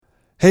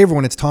Hey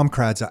everyone, it's Tom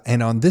Kradza,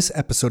 and on this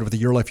episode of the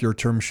Your Life, Your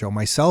Term show,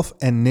 myself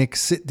and Nick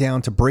sit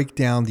down to break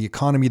down the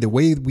economy, the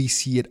way we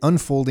see it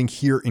unfolding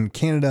here in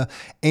Canada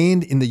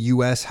and in the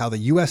US, how the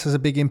US has a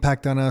big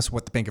impact on us,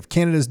 what the Bank of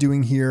Canada is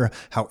doing here,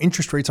 how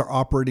interest rates are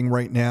operating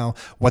right now,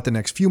 what the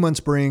next few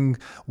months bring,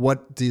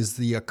 what does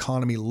the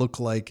economy look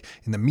like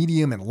in the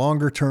medium and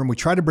longer term. We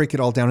try to break it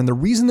all down, and the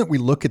reason that we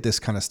look at this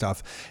kind of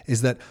stuff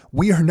is that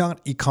we are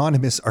not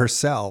economists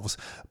ourselves,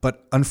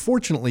 but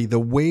unfortunately, the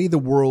way the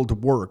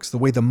world works, the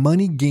way the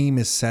money game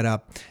is set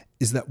up,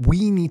 is that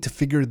we need to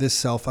figure this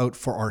self out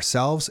for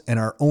ourselves and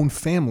our own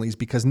families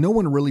because no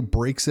one really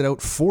breaks it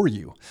out for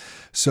you.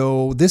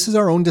 So this is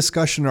our own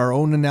discussion, our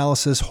own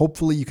analysis.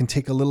 Hopefully you can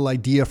take a little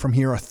idea from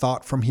here, a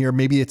thought from here.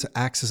 Maybe it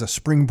acts as a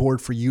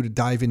springboard for you to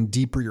dive in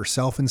deeper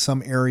yourself in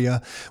some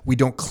area. We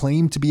don't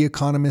claim to be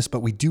economists,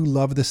 but we do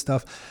love this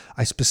stuff.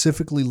 I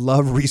specifically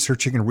love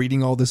researching and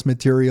reading all this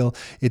material.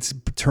 It's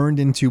turned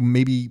into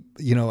maybe,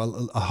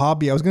 a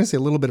hobby. I was going to say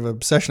a little bit of an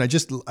obsession. I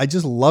just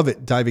love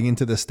it diving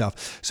into this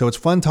stuff. So it's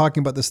fun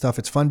talking about this stuff.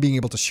 It's fun being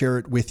able to share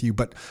it with you,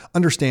 but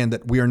understand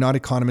that we are not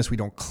economists. We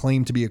don't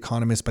claim to be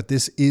economists, but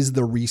this is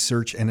the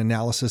research and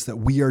analysis that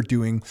we are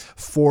doing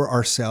for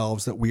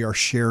ourselves, that we are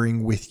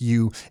sharing with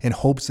you in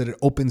hopes that it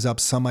opens up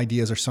some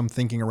ideas or some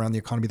thinking around the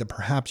economy that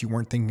perhaps you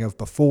weren't thinking of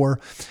before.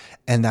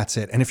 And that's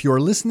it. And if you're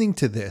listening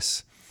to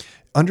this,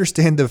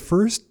 understand the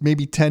first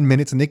maybe 10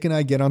 minutes, Nick and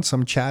I get on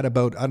some chat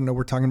about,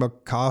 we're talking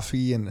about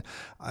coffee and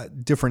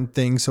different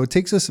things. So it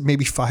takes us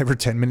maybe 5 or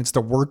 10 minutes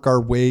to work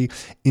our way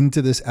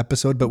into this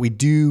episode, but we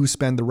do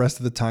spend the rest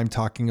of the time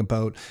talking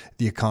about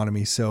the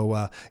economy.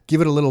 So give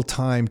it a little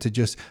time to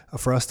just,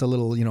 for us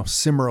to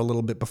simmer a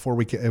little bit before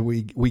we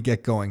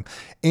get going.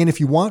 And if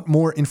you want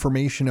more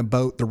information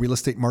about the real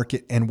estate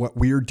market and what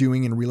we're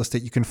doing in real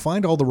estate, you can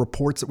find all the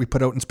reports that we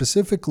put out and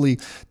specifically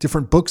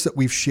different books that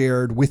we've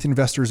shared with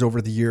investors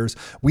over the years.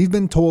 We've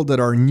been told that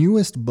our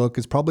newest book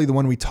is probably the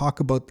one we talk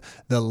about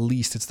the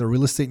least. It's the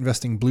Real Estate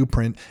Investing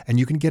Blueprint, and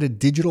you can get a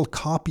digital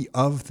copy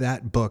of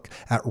that book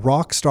at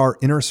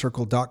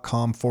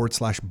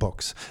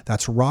rockstarinnercircle.com/books.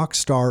 That's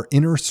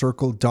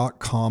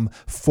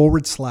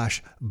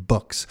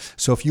rockstarinnercircle.com/books.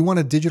 So if you want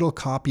a digital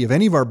copy of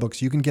any of our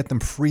books, you can get them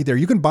free there.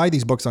 You can buy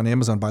these books on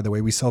Amazon, by the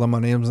way. We sell them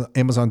on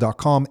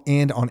Amazon.com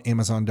and on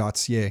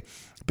Amazon.ca.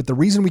 But the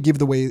reason we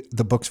give away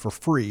the books for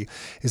free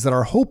is that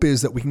our hope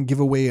is that we can give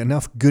away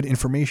enough good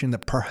information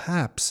that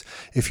perhaps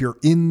if you're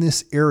in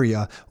this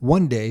area,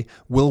 one day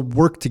we'll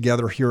work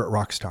together here at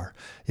Rockstar.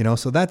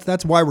 So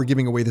that's why we're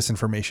giving away this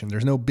information.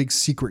 There's no big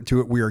secret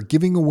to it. We are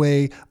giving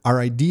away. Our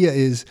idea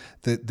is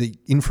that the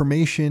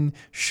information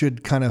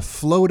should kind of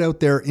float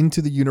out there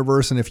into the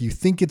universe. And if you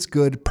think it's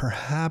good,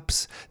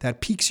 perhaps that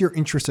piques your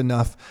interest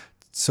enough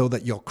so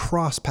that you'll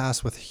cross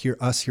paths with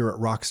us here at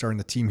Rockstar and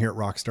the team here at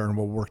Rockstar, and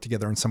we'll work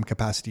together in some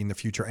capacity in the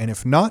future. And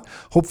if not,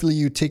 hopefully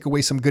you take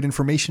away some good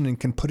information and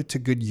can put it to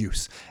good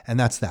use. And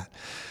that's that.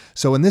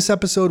 So in this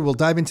episode, we'll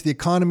dive into the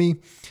economy.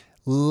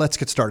 Let's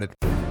get started.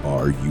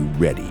 Are you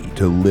ready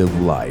to live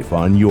life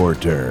on your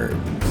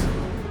terms?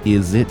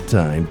 Is it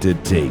time to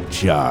take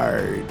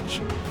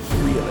charge?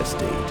 Real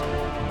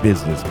estate,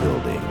 business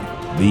building,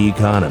 the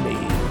economy,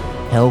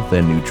 health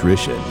and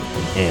nutrition,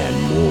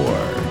 and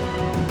more.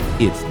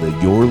 It's the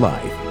Your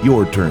Life,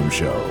 Your Term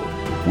show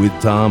with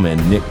Tom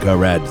and Nick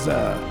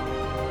Kradza.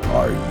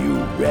 Are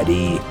you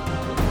ready?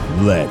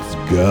 Let's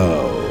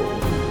go.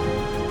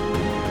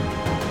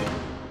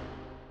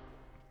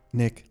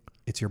 Nick,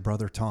 it's your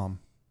brother Tom.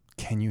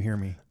 Can you hear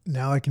me?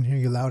 Now I can hear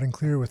you loud and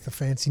clear with the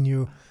fancy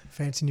new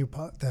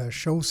the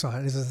show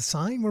sign. Is it a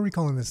sign? What are we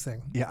calling this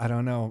thing? Yeah, I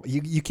don't know.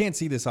 You can't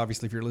see this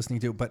obviously if you're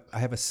listening to it, but I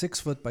have a 6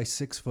 foot by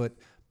 6 foot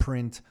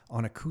print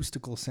on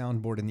acoustical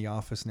soundboard in the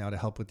office now to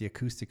help with the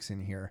acoustics in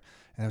here.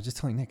 And I was just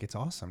telling Nick, it's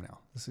awesome now.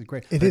 This is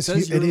great. It is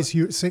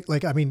huge.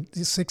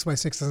 6 by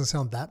 6 doesn't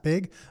sound that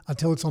big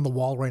until it's on the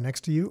wall right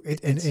next to you.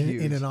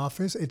 In an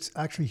office, it's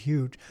actually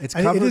huge. It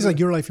is like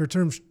Your Life, Your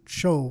Terms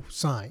show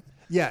sign.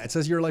 Yeah, it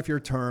says Your Life, Your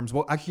Terms.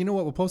 Well, actually, you know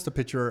what? We'll post a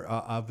picture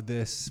of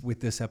this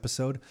with this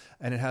episode,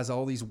 and it has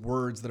all these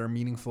words that are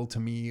meaningful to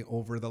me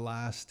over the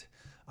last,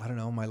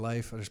 my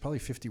life. There's probably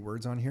 50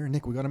 words on here.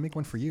 Nick, we got to make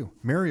one for you.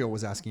 Mario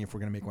was asking if we're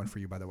going to make one for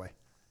you, by the way.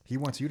 He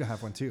wants you to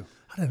have one too.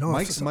 I don't know.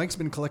 Mike's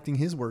been collecting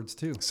his words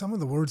too. Some of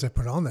the words I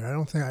put on there,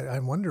 I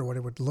wonder what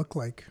it would look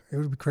like. It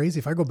would be crazy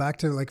if I go back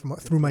to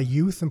through my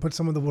youth and put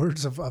some of the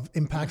words of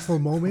impactful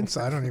moments.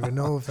 I don't even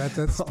know if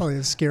that's probably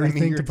a scary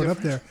thing to put up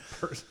there.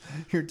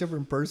 You're a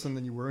different person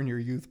than you were in your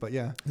youth, but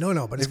yeah.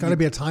 No, but it's got to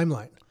be a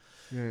timeline.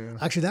 Yeah.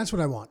 Actually, that's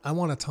what I want. I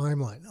want a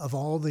timeline of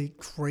all the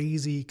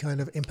crazy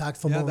kind of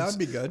impactful moments. That would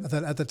be good.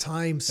 That at the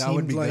time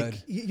seemed like,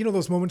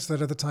 those moments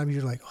that at the time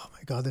you're like, oh my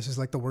God, this is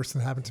like the worst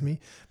that happened to me.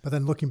 But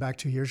then looking back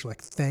 2 years, you're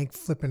like, thank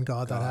flipping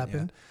God that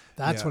happened.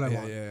 Yeah. That's what I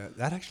want. Yeah.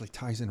 That actually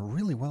ties in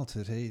really well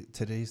to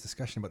today's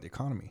discussion about the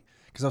economy.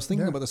 Because I was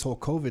thinking about this whole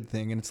COVID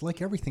thing, and it's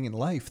like everything in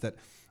life that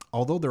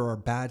although there are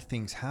bad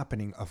things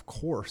happening, of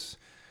course,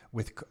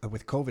 with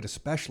COVID,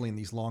 especially in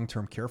these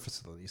long-term care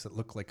facilities that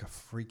look like a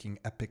freaking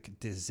epic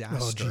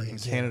disaster in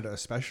Canada,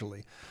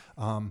 especially.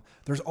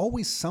 There's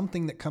always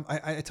something that comes.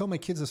 I tell my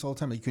kids this all the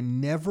time. Like, you can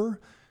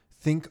never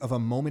think of a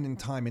moment in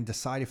time and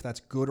decide if that's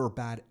good or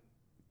bad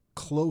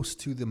close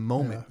to the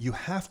moment. You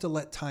have to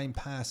let time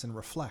pass and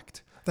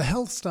reflect. The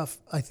health stuff,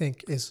 I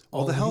think, is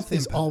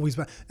always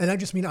bad. And I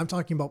just mean, I'm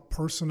talking about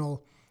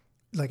personal,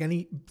 like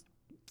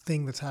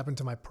anything that's happened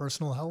to my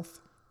personal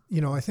health.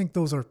 I think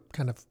those are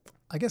kind of,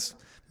 I guess,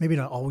 maybe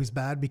not always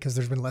bad, because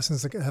there's been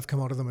lessons that have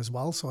come out of them as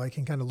well. So I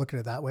can kind of look at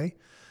it that way.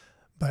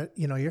 But,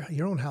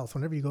 your own health,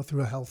 whenever you go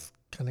through a health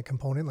kind of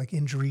component, like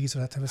injuries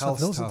or that type of stuff,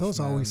 those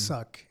always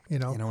suck,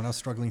 when I was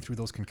struggling through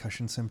those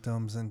concussion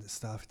symptoms and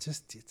stuff,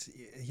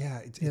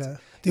 the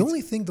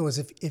only thing though is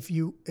if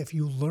you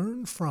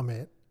learn from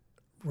it,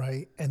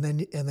 right, and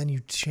then you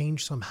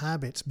change some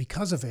habits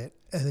because of it,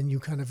 and then you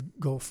kind of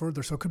go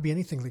further. So it could be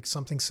anything, like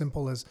something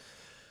simple as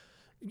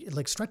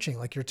like stretching,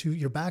 like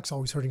your back's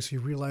always hurting, so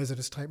you realize that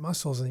it's tight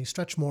muscles, and you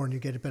stretch more and you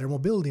get better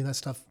mobility and that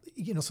stuff.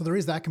 So there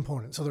is that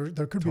component. So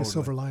there could be a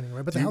silver lining,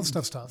 right? But the health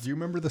stuff's tough. Do you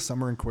remember the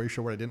summer in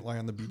Croatia where I didn't lie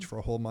on the beach for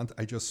a whole month?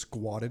 I just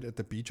squatted at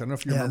the beach. I don't know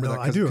if you remember that.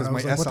 I do. Because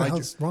what the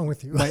hell's wrong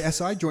with you? My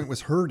SI joint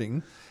was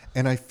hurting,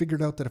 and I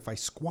figured out that if I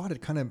squatted,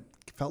 it kind of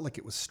felt like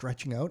it was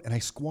stretching out, and I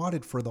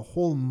squatted for the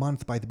whole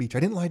month by the beach. I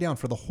didn't lie down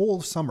for the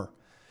whole summer.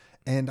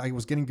 And I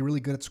was getting really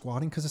good at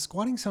squatting, because the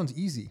squatting sounds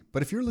easy.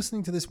 But if you're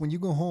listening to this, when you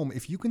go home,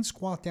 if you can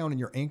squat down and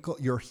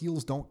your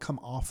heels don't come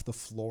off the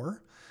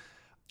floor,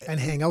 and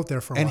hang out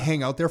there for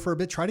a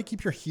bit, try to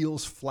keep your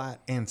heels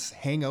flat and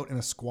hang out in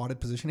a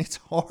squatted position. It's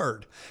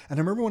hard. And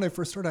I remember when I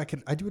first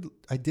started,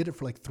 I did it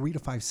for like 3 to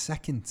 5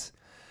 seconds.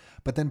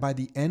 But then by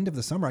the end of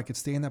the summer, I could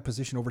stay in that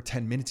position over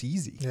 10 minutes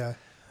easy. Yeah.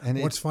 And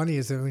what's funny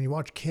is that when you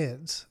watch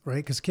kids, right?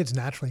 Because kids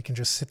naturally can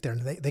just sit there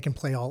and they can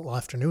play all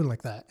afternoon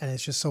like that. And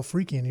it's just so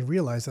freaky. And you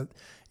realize that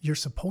you're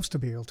supposed to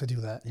be able to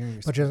do that.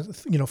 But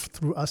just,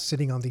 through us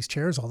sitting on these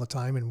chairs all the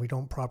time, and we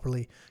don't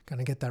properly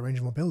kind of get that range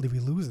of mobility, we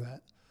lose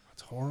that.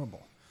 It's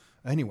horrible.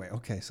 Anyway,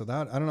 okay. So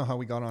I don't know how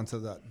we got onto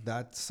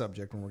that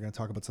subject when we're going to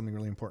talk about something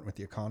really important with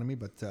the economy,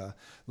 but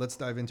let's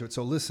dive into it.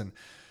 So listen,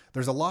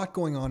 there's a lot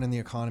going on in the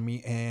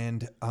economy,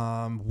 and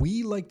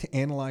we like to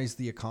analyze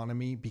the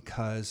economy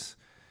because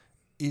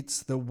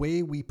it's the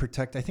way we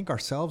protect, I think,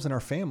 ourselves and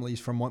our families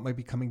from what might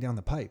be coming down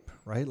the pipe,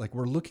 right? Like,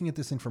 we're looking at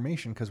this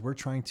information because we're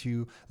trying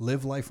to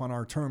live life on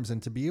our terms,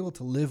 and to be able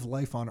to live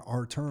life on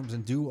our terms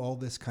and do all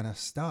this kind of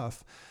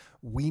stuff,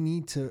 we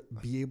need to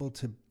be able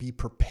to be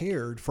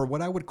prepared for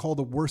what I would call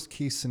the worst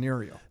case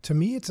scenario. To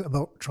me, it's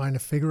about trying to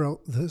figure out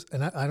this,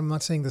 and I'm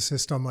not saying the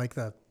system like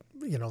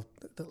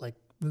like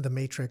the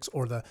Matrix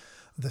or the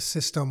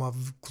system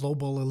of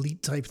global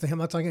elite type thing. I'm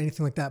not talking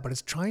anything like that, but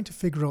it's trying to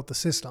figure out the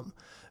system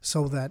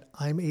so that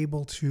I'm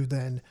able to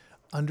then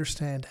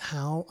understand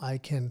how I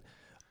can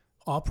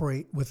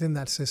operate within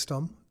that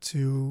system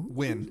to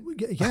win.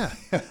 Yeah.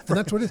 And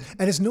that's what it is.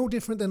 And it's no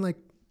different than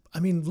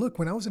look,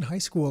 when I was in high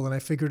school and I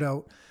figured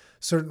out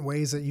certain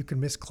ways that you can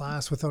miss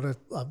class without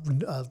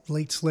a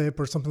late slip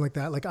or something like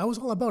that. Like, I was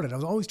all about it. I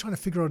was always trying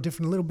to figure out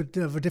a little bit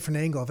of a different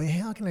angle of, hey,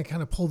 how can I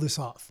kind of pull this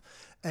off?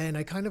 And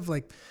I kind of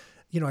I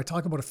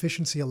talk about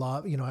efficiency a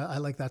lot. I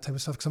like that type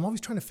of stuff because I'm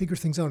always trying to figure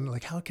things out and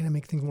like, how can I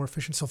make things more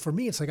efficient? So for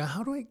me, it's like,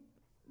 how do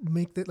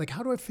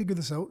I figure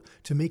this out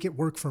to make it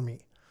work for me?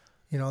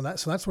 So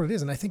that's what it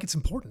is. And I think it's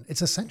important.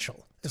 It's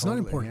essential. It's not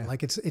important. Yeah.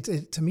 Like it's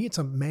to me, it's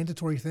a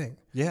mandatory thing.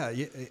 Yeah.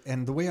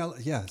 And the way So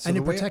and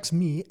it protects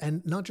me,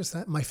 and not just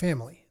that, my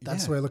family.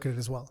 That's the way I look at it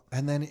as well.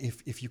 And then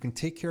if you can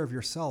take care of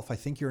yourself, I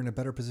think you're in a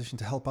better position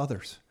to help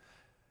others.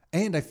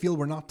 And I feel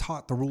we're not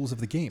taught the rules of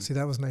the game. See,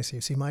 that was nice of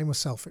you. See, mine was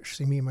selfish.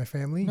 See, me and my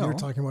family, you're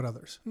talking about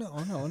others. No.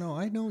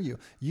 I know you.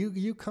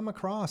 You come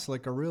across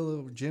like a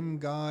real gym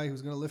guy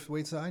who's going to lift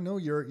weights. I know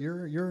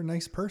you're a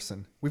nice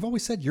person. We've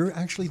always said you're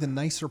actually the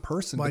nicer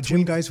person. Why,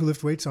 gym guys who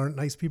lift weights aren't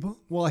nice people?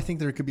 Well, I think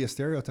there could be a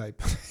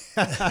stereotype.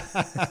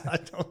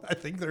 I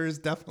think there is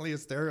definitely a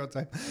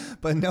stereotype.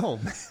 But no,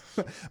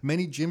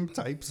 many gym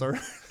types are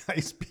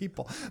nice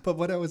people. But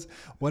what I was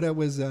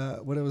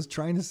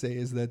trying to say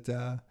is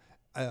that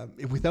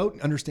without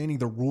understanding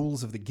the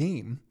rules of the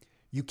game,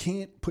 you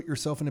can't put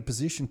yourself in a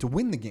position to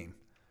win the game.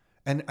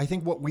 And I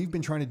think what we've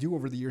been trying to do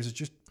over the years is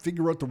just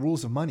figure out the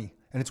rules of money.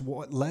 And it's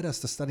what led us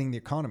to studying the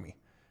economy.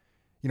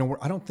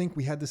 I don't think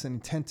we had this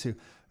intent to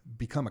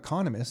become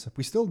economists.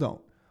 We still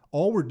don't.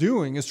 All we're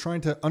doing is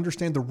trying to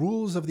understand the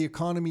rules of the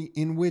economy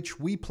in which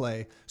we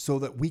play so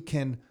that we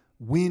can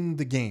win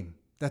the game.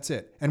 That's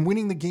it. And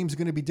winning the game is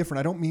going to be different.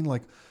 I don't mean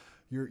like,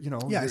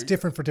 it's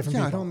different for different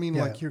people. I don't mean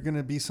like you're going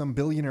to be some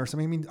billionaire or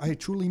something. I mean, I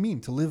truly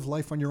mean to live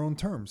life on your own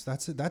terms.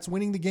 That's it. That's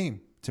winning the game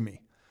to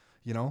me.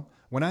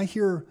 When I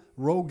hear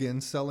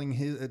Rogan selling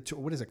his,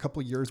 a couple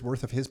of years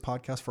worth of his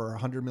podcast for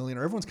 $100 million,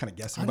 or everyone's kind of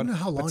guessing. I don't know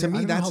how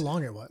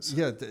long it was.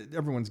 Yeah,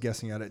 everyone's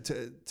guessing at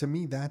it. To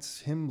me, that's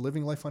him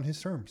living life on his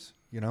terms.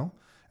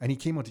 And he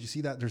came out. Did you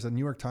see that? There's a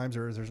New York Times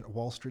or there's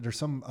Wall Street. There's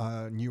some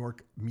New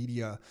York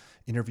media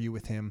interview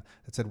with him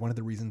that said one of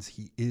the reasons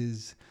he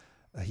is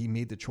he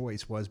made the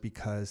choice was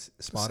because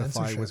Spotify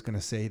Censorship. was going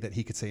to say that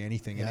he could say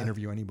anything and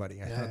interview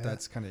anybody. I thought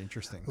that's kind of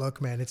interesting.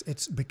 Look, man,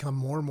 it's become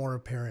more and more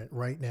apparent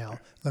right now.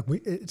 Like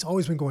it's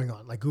always been going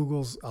on. Like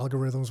Google's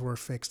algorithms were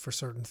fixed for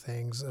certain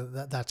things.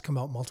 That's come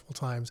out multiple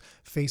times.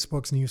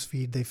 Facebook's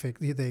newsfeed,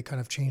 they kind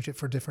of changed it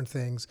for different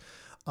things.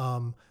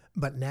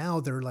 But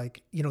now they're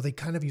like, they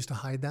kind of used to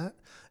hide that.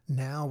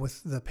 Now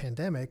with the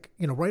pandemic,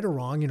 right or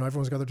wrong,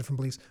 everyone's got their different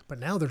beliefs. But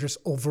now they're just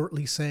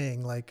overtly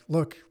saying, like,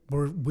 look,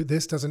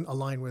 this doesn't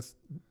align with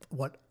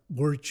what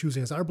we're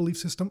choosing as our belief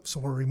system, so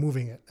we're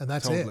removing it, and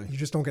that's it. You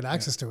just don't get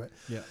access to it.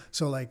 Yeah.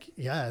 So like,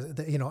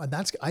 and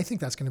I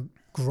think that's going to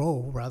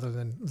grow rather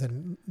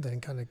than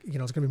kind of, it's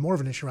going to be more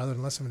of an issue rather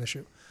than less of an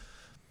issue.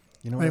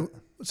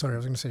 Sorry, I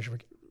was going to say, should we?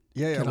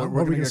 Yeah.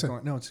 We're going to get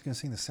going. No, it's going to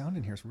say the sound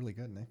in here is really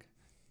good, Nick.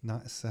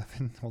 Not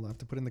 7. Hold on, I have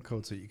to put in the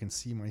code so you can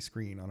see my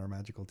screen on our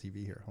magical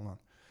TV here. Hold on.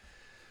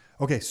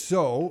 Okay,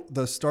 so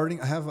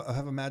I have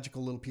a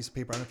magical little piece of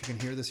paper. I don't know if you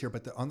can hear this here,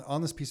 but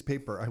on this piece of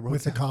paper, I wrote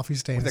with the coffee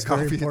stain. With the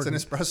coffee, it's an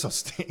espresso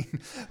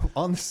stain.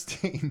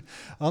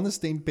 on the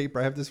stained paper,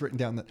 I have this written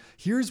down that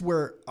here's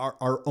where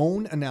our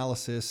own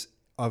analysis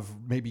of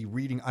maybe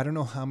reading, I don't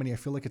know how many, I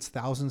feel like it's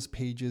thousands of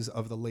pages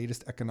of the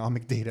latest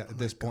economic data at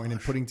this point, and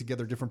putting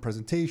together different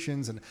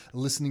presentations and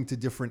listening to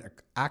different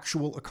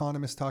actual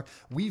economists talk.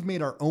 We've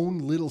made our own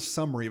little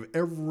summary of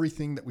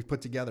everything that we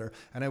put together.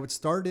 And I would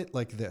start it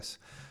like this,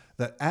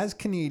 that as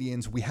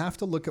Canadians, we have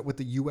to look at what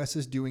the US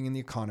is doing in the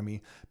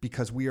economy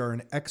because we are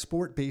an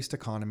export-based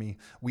economy.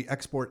 We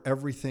export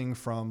everything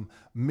from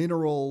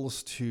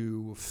minerals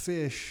to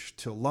fish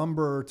to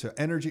lumber to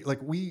energy. Like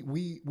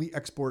we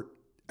export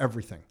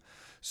everything.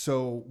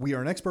 So we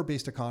are an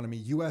export-based economy.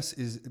 US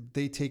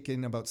they take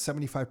in about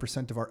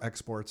 75% of our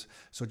exports.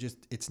 So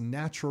it's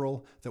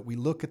natural that we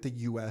look at the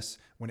US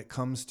when it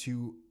comes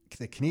to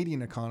the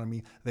Canadian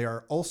economy. They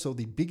are also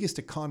the biggest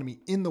economy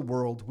in the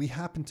world. We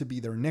happen to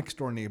be their next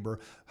door neighbor.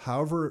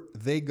 However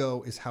they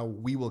go is how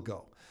we will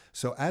go.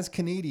 So as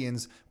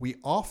Canadians, we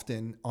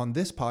often on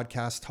this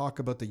podcast talk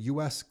about the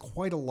US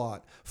quite a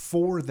lot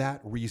for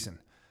that reason.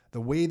 The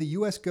way the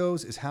US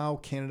goes is how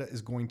Canada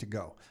is going to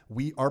go.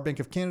 Our Bank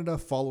of Canada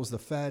follows the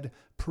Fed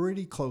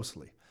pretty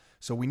closely.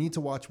 So we need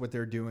to watch what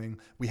they're doing.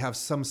 We have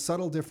some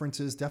subtle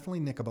differences, definitely,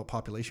 Nick, about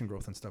population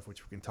growth and stuff,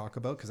 which we can talk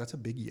about because that's a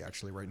biggie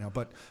actually right now.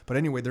 But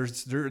anyway,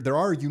 there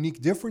are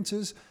unique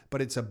differences,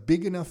 but it's a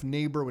big enough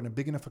neighbor and a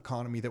big enough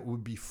economy that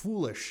would be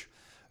foolish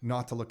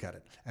not to look at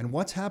it. And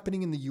what's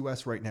happening in the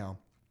US right now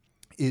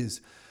is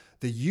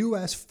the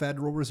U.S.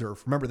 Federal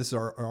Reserve, remember this is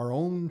our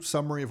own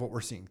summary of what we're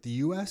seeing. The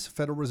U.S.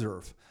 Federal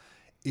Reserve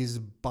is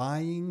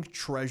buying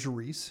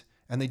treasuries,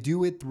 and they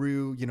do it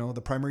through,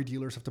 the primary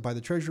dealers have to buy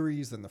the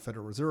treasuries, then the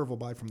Federal Reserve will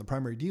buy from the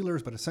primary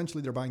dealers, but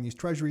essentially they're buying these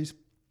treasuries.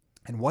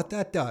 And what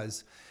that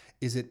does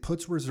is it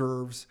puts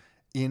reserves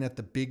in at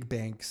the big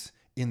banks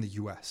in the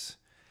U.S.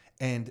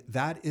 And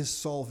that is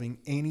solving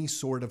any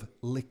sort of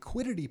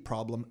liquidity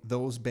problem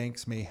those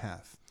banks may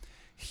have.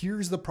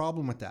 Here's the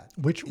problem with that.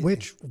 Which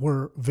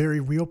were very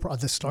real. At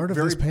the start of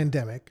this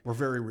pandemic. Were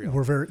very real.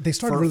 They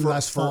started really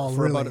last fall.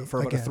 For about a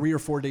 3 or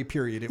 4 day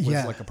period, it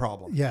was like a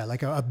problem. Yeah,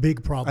 like a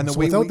big problem. And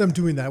without them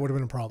doing that, it would have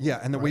been a problem.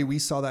 Yeah, and the way we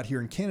saw that here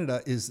in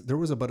Canada is there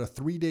was about a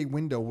 3-day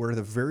window where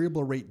the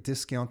variable rate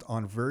discount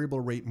on variable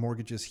rate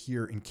mortgages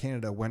here in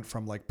Canada went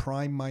from like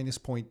prime minus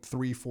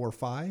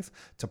 0.345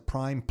 to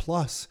prime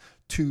plus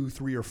 2,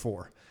 3, or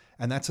 4.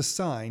 And that's a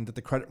sign that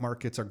the credit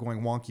markets are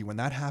going wonky. When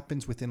that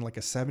happens within like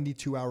a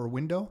 72-hour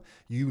window,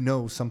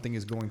 something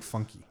is going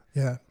funky.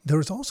 Yeah. There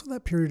was also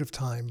that period of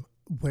time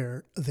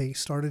where they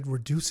started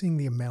reducing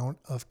the amount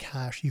of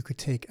cash you could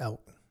take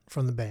out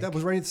from the bank. That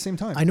was right at the same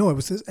time. I know it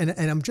was this, and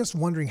I'm just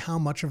wondering how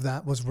much of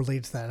that was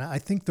related to that. And I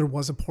think there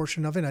was a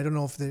portion of it. I don't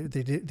know if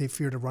they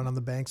feared a run on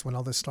the banks when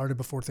all this started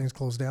before things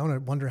closed down. I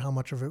wonder how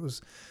much of it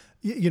was,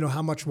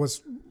 how much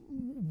was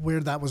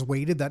where that was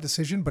weighted, that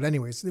decision. But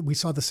anyways, we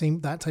saw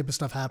that type of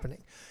stuff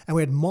happening. And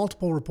we had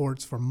multiple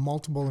reports from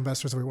multiple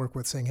investors that we work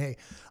with saying, hey,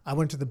 I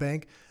went to the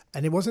bank,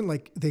 and it wasn't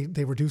like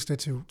they reduced it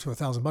to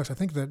 $1,000. I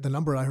think the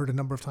number I heard a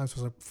number of times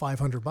was like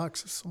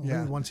 $500. So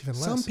once even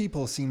less. Some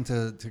people seem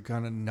to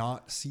kind of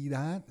not see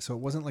that. So it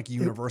wasn't like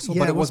universal,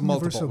 but it was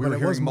multiple. We were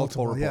hearing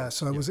multiple reports. Yeah,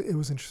 so it was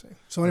interesting.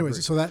 So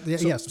anyways, so that,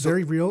 yes,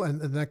 very real. And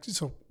the next,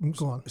 so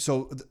go on.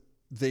 So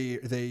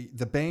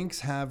the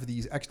banks have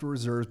these extra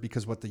reserves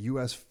because what the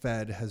U.S.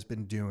 Fed has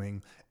been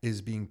doing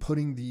is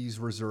putting these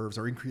reserves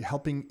or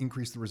helping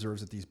increase the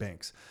reserves at these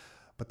banks.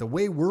 But the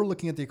way we're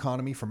looking at the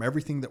economy from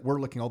everything that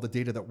we're looking, all the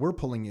data that we're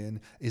pulling in,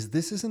 is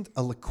this isn't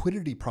a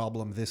liquidity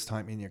problem this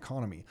time in the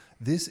economy.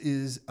 This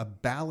is a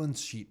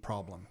balance sheet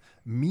problem,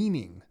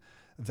 meaning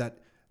that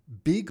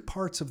big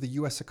parts of the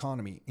U.S.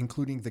 economy,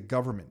 including the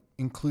government,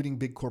 including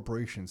big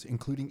corporations,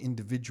 including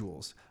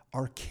individuals,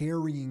 are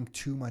carrying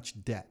too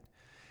much debt.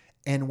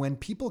 And when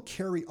people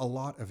carry a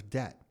lot of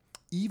debt,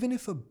 even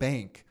if a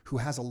bank who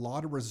has a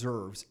lot of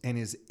reserves and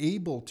is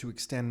able to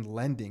extend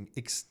lending,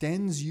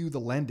 extends you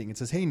the lending and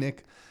says, hey,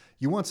 Nick,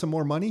 You want some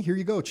more money? Here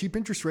you go. Cheap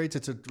interest rates.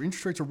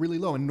 Interest rates are really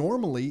low. And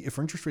normally, if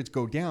interest rates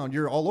go down,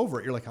 you're all over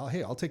it. You're like, oh,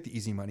 hey, I'll take the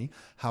easy money.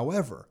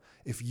 However,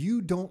 if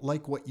you don't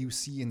like what you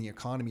see in the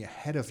economy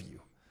ahead of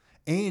you,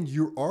 and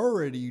you're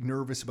already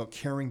nervous about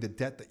carrying the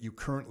debt that you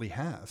currently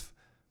have,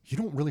 you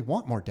don't really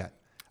want more debt.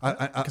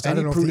 Because I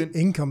don't know if the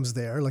income's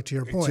there, like to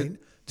your point,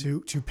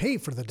 to pay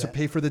for the debt. To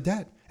pay for the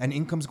debt. And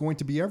income's going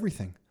to be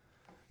everything.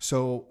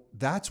 So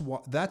that's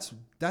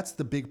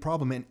the big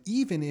problem. And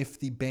even if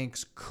the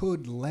banks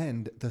could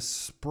lend, the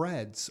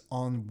spreads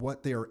on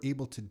what they are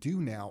able to do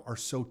now are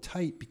so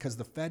tight because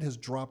the Fed has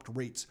dropped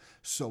rates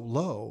so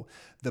low.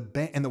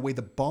 And the way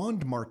the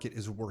bond market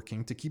is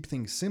working, to keep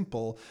things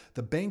simple,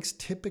 the banks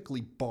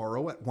typically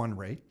borrow at one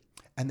rate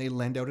and they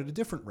lend out at a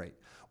different rate.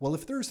 Well,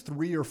 if there's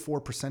 3 or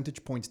 4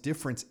 percentage points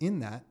difference in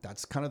that,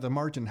 that's kind of the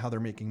margin how they're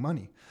making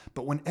money.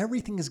 But when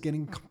everything is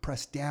getting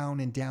compressed down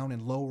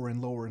and lower and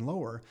lower and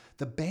lower,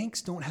 the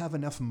banks don't have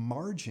enough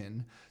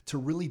margin to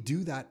really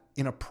do that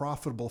in a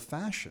profitable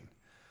fashion.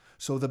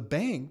 So the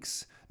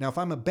banks, now if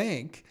I'm a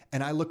bank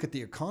and I look at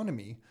the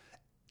economy,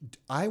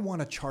 I want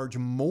to charge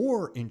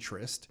more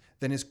interest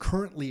than is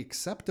currently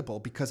acceptable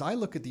because I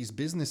look at these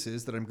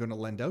businesses that I'm going to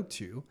lend out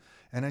to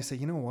and I say,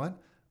 you know what?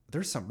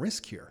 There's some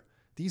risk here.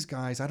 These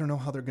guys, I don't know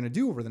how they're going to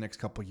do over the next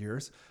couple of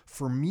years.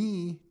 For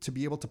me to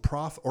be able to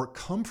profit or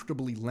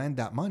comfortably lend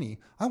that money,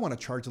 I want to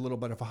charge a little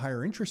bit of a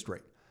higher interest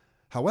rate.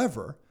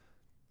 However,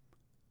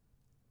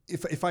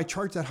 if I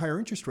charge that higher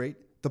interest rate,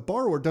 the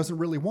borrower doesn't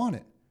really want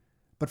it.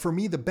 But for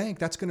me, the bank,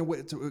 that's going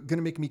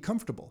to make me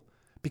comfortable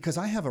because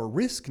I have a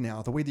risk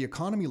now, the way the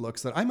economy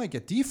looks, that I might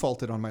get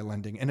defaulted on my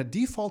lending. And a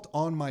default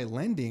on my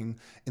lending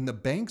in the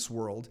bank's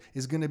world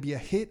is going to be a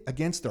hit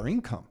against their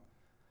income.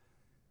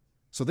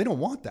 So they don't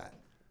want that.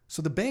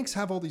 So the banks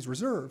have all these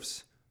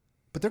reserves,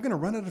 but they're going to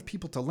run out of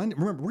people to lend.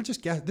 Remember,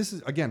 this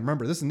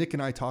is Nick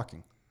and I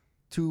talking.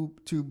 Two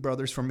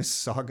brothers from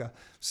Mississauga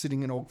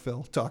sitting in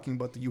Oakville talking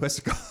about the U.S.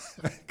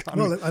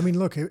 economy. Well, I mean,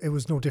 look, it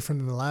was no different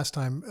than the last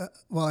time.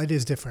 Well, it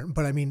is different,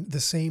 but I mean, the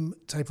same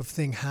type of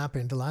thing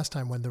happened the last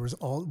time when I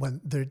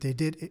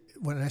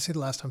say the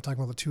last time, I'm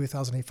talking about the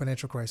 2008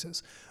 financial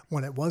crisis,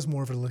 when it was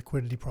more of a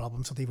liquidity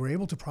problem. So they were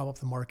able to prop up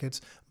the markets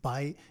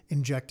by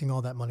injecting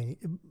all that money.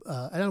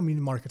 I don't mean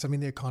the markets, I mean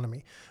the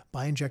economy,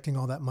 by injecting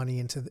all that money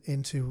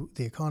into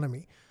the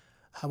economy.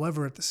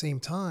 However, at the same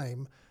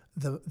time,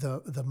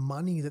 the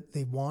money that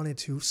they wanted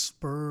to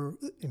spur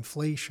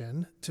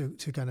inflation to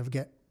kind of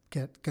get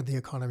the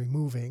economy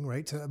moving,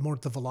 right? To more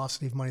the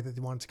velocity of money that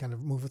they wanted to kind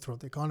of move it throughout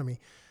the economy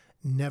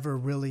never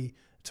really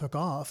took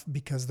off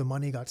because the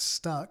money got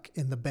stuck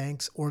in the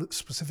banks or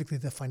specifically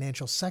the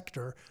financial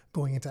sector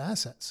going into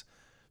assets.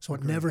 So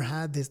it never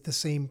had the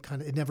same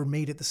kind of, it never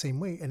made it the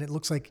same way. And it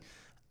looks like,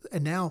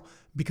 and now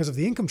because of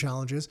the income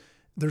challenges,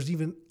 there's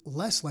even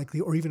less likely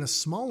or even a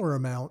smaller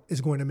amount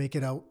is going to make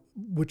it out,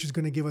 which is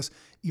going to give us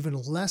even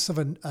less of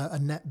a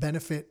net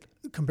benefit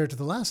compared to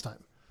the last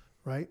time,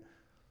 right?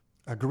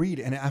 Agreed.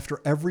 And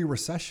after every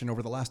recession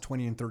over the last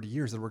 20 and 30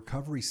 years, the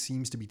recovery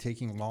seems to be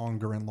taking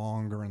longer and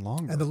longer and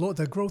longer. And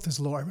the growth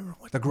is lower. I remember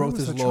the growth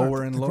is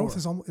lower and lower. The growth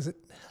is almost, is it?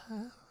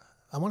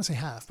 I want to say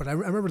half, but I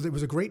remember there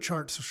was a great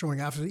chart showing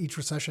after each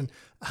recession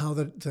how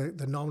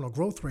the nominal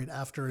growth rate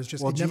after is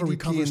just, it never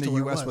recovers to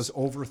where it was. GDP in the U.S. was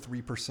over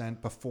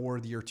 3% before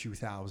the year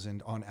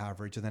 2000 on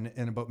average. And then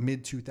in about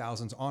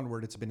mid-2000s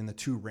onward, it's been in the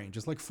 2 range.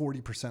 It's like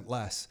 40%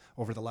 less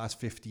over the last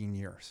 15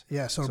 years.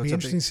 Yeah, so it'll be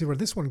interesting to see where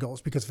this one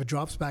goes because if it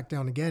drops back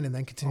down again and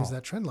then continues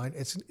that trend line,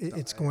 it's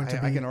going to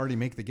be... I can already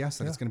make the guess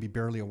that it's going to be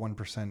barely a 1%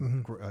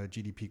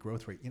 GDP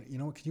growth rate. You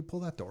know, can you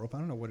pull that door open?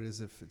 I don't know what it is,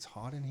 if it's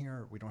hot in here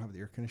or we don't have the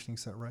air conditioning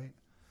set right.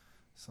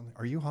 Something.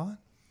 Are you hot?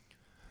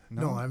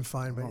 No, I'm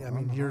fine. But I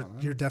mean,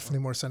 you're definitely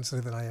more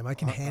sensitive than I am. I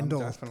can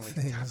handle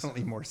things.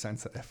 Definitely more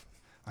sensitive.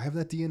 I have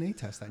that DNA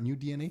test. That new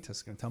DNA test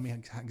is going to tell me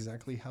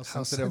exactly how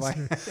sensitive I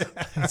am.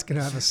 It's going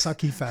to have a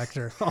sucky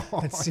factor.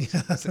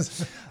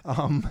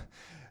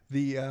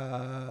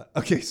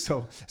 Okay,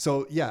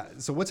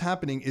 so what's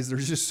happening is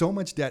there's just so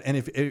much debt, and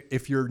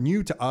if you're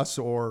new to us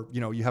or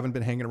you haven't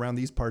been hanging around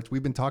these parts,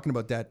 we've been talking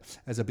about debt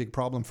as a big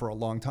problem for a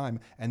long time,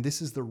 and this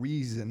is the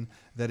reason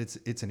that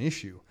it's an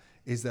issue.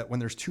 Is that when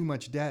there's too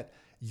much debt,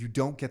 you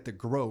don't get the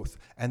growth.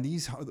 And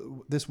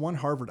this one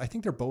Harvard, I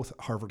think they're both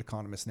Harvard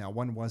economists now,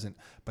 one wasn't,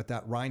 but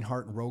that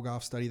Reinhardt and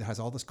Rogoff study that has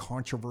all this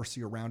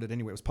controversy around it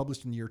anyway, it was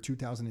published in the year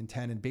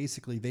 2010. And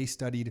basically they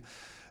studied,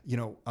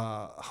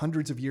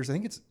 hundreds of years, I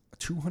think it's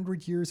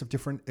 200 years of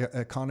different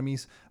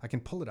economies. I can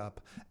pull it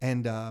up.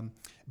 And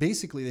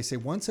basically they say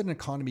once an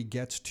economy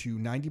gets to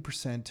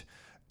 90%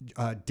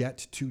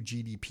 debt to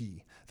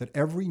GDP, that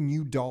every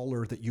new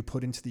dollar that you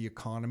put into the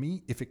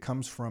economy, if it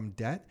comes from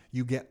debt,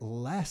 you get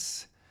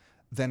less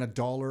than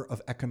 $1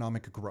 of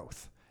economic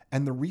growth.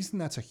 And the reason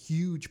that's a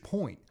huge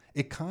point,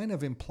 it kind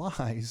of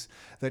implies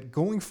that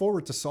going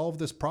forward to solve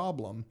this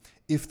problem,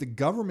 if the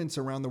governments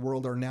around the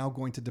world are now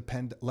going to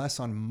depend less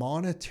on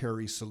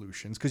monetary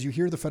solutions, because you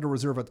hear the Federal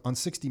Reserve on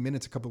 60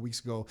 Minutes a couple of weeks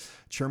ago,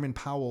 Chairman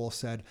Powell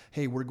said,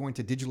 hey, we're going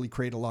to digitally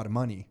create a lot of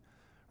money.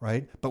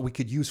 Right? But we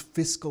could use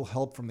fiscal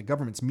help from the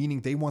governments,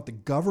 meaning they want the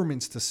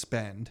governments to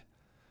spend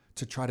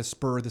to try to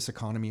spur this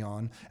economy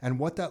on. And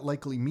what that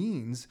likely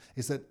means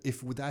is that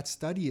if that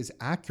study is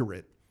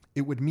accurate,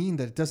 it would mean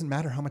that it doesn't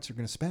matter how much they're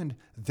going to spend,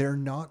 they're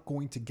not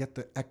going to get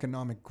the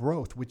economic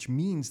growth, which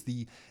means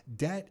the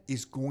debt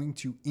is going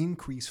to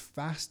increase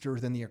faster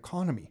than the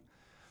economy.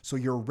 So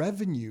your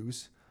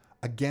revenues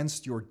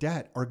against your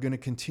debt are going to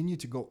continue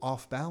to go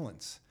off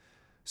balance.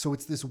 So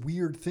it's this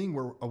weird thing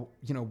where,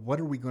 what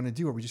are we going to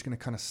do? Are we just going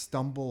to kind of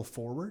stumble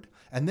forward?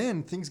 And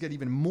then things get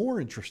even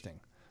more interesting.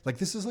 Like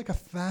this is like a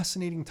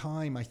fascinating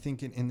time, I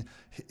think, in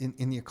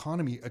the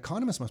economy.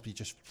 Economists must be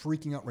just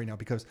freaking out right now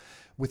because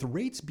with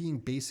rates being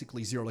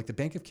basically zero, like the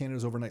Bank of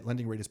Canada's overnight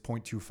lending rate is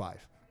 0.25.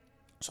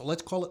 So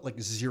let's call it like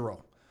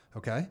zero.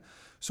 Okay.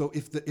 So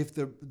if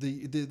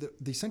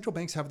the central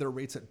banks have their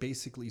rates at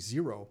basically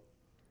zero,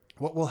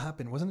 what will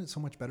happen? Wasn't it so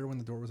much better when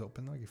the door was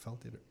open though? You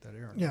felt that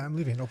air. Yeah, I'm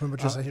leaving it open, but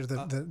just I hear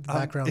the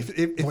background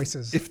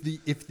voices. If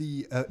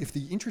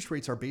the interest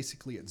rates are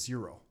basically at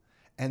zero,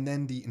 and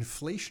then the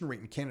inflation rate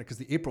in Canada, because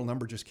the April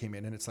number just came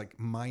in and it's like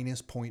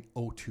minus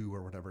 0.02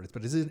 or whatever it is,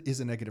 but it is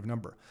a negative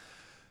number.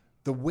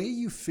 The way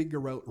you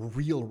figure out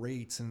real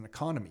rates in an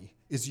economy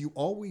is you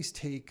always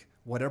take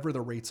whatever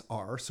the rates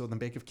are. So in the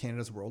Bank of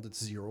Canada's world,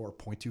 it's 0 or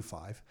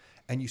 0.25,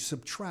 and you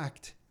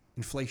subtract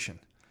inflation.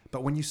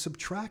 But when you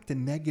subtract a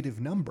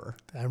negative number,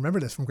 I remember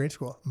this from grade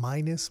school.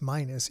 Minus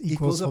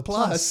equals a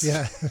plus.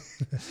 Yeah.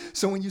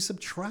 So when you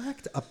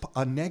subtract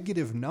a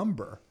negative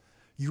number,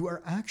 you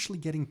are actually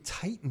getting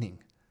tightening.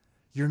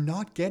 You're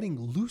not getting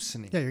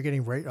loosening. Yeah, you're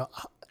getting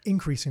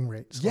increasing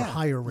rates or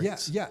higher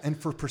rates. Yeah. And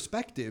for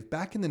perspective,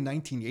 back in the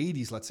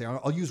 1980s, let's say,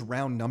 I'll use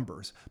round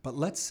numbers, but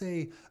let's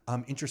say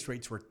interest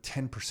rates were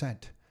 10%.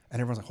 And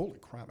everyone's like, holy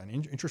crap, man,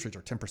 interest rates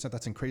are 10%.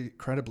 That's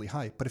incredibly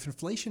high. But if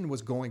inflation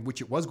was going, which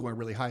it was going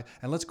really high,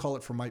 and let's call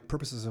it for my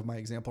purposes of my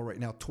example right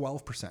now,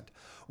 12%.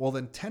 Well,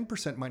 then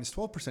 10% minus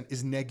 12%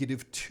 is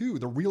 -2.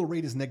 The real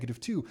rate is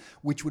 -2,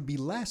 which would be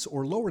less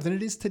or lower than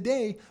it is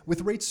today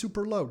with rates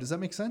super low. Does that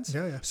make sense?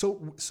 Yeah. So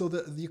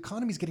the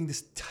economy is getting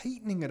this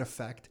tightening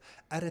effect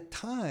at a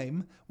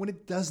time when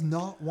it does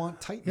not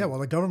want tightening. Yeah, well,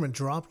 the government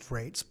dropped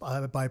rates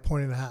by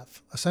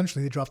 1.5.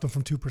 Essentially, they dropped them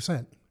from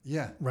 2%.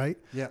 Yeah. Right?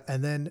 Yeah.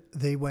 And then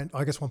they went,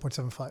 I guess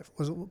 1.75.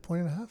 Was it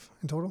 1.5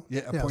 in total?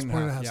 Yeah, a point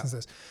and a half yeah. since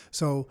this.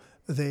 So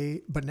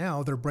but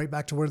now they're right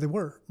back to where they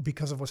were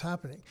because of what's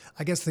happening.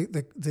 I guess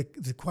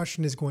the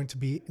question is going to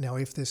be now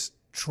if this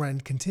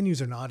trend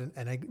continues or not,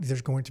 and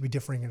there's going to be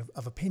differing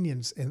of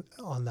opinions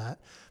on that.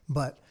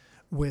 But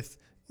with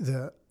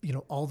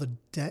all the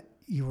debt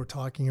you were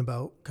talking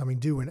about coming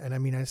due, and I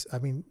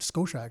mean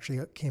Scotia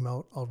actually came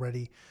out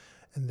already,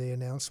 and they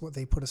announced what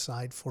they put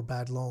aside for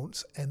bad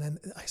loans. And then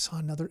I saw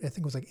another, I think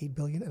it was like $8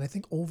 billion. And I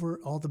think over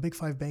all the big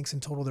five banks in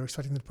total, they're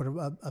expecting to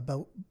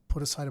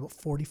put aside about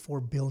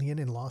 $44 billion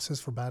in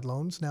losses for bad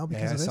loans now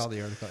because of this. I saw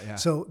the article, yeah.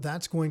 So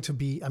that's going to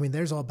be,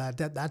 there's all bad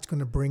debt. That's going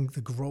to bring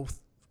the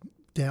growth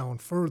down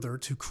further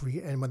to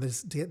create, and when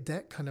this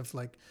debt kind of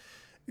like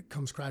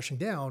comes crashing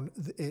down,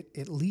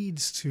 it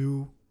leads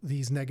to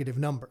these negative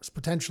numbers,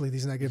 potentially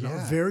these negative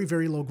numbers, very,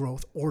 very low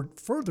growth or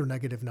further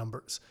negative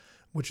numbers.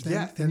 Which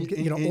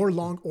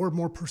or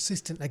more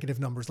persistent negative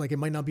numbers. Like it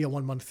might not be a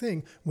 1 month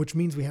thing, which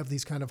means we have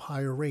these kind of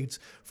higher rates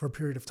for a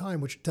period of time,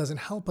 which doesn't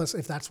help us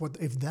if that's what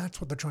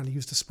they're trying to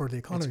use to spur the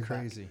economy. It's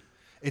crazy.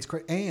 It's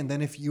great. And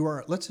then if you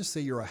are, let's just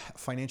say you're a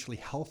financially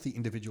healthy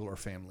individual or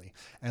family,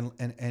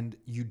 and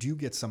you do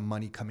get some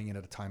money coming in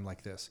at a time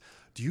like this,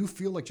 do you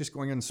feel like just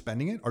going and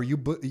spending it? Are you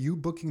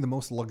booking the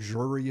most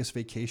luxurious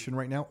vacation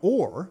right now?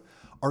 Or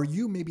are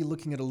you maybe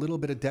looking at a little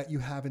bit of debt you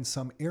have in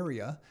some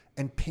area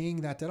and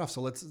paying that debt off?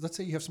 So let's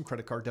say you have some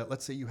credit card debt.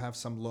 Let's say you have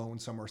some loan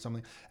somewhere or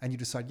something, and you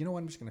decide, you know what,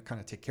 I'm just going to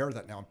kind of take care of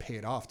that now and pay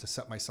it off to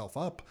set myself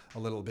up a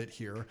little bit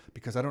here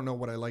because I don't know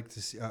what I like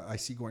to see, I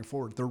see going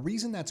forward. The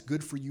reason that's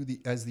good for you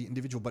as the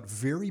individual, but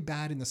very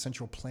bad in the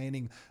central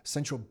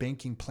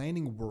banking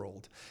planning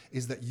world,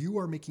 is that you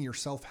are making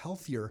yourself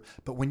healthier.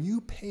 But when you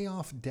pay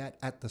off debt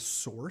at the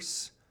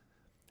source,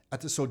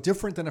 so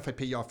different than if I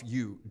pay off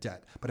you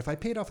debt. But if I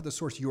pay it off at the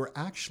source, you are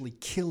actually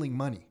killing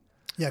money.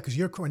 Yeah, because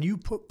when you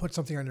put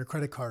something on your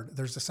credit card,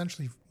 there's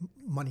essentially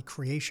money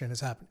creation is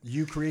happening.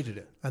 You created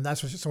it. And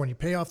that's so when you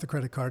pay off the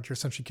credit card, you're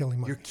essentially killing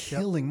money. You're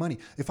killing money.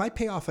 If I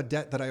pay off a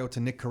debt that I owe to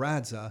Nick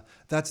Carazza,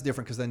 that's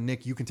different because then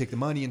Nick, you can take the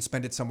money and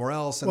spend it somewhere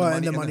else.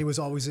 And the money was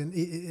always in.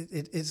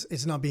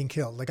 It's not being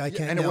killed. Like I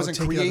can't. And it wasn't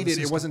created.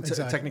 It wasn't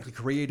technically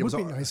created. It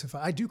would be nice if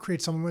I do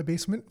create some in my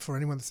basement for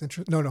anyone that's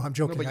interested. No, I'm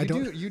joking. No,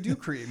 but you do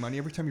create money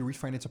every time you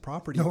refinance a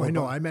property. No, I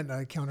know. I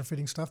meant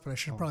counterfeiting stuff, but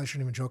I probably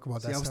shouldn't even joke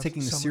about that. I was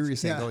taking the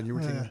serious angle, and you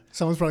were taking.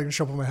 Someone's probably gonna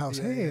show up at my house.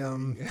 Hey,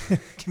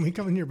 can we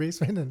come in your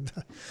basement and?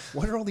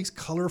 What are all these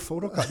color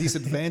these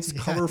advanced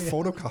color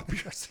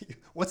photocopiers?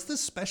 What's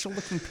this special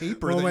looking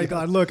paper? Oh my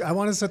God! Look, I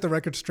want to set the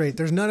record straight.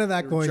 There's none of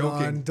that going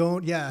on.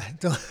 Don't.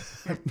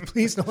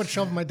 Please don't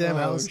show up at my damn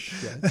house.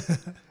 Shit.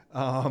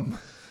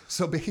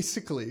 So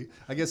basically,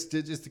 I guess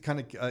just to kind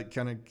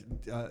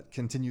of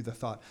continue the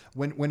thought,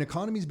 when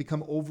economies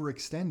become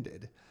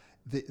overextended,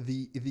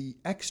 the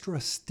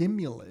extra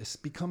stimulus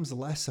becomes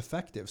less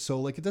effective. So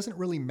like it doesn't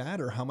really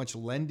matter how much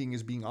lending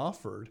is being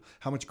offered,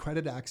 how much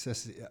credit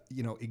access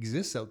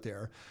exists out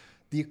there.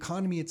 The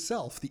economy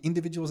itself, the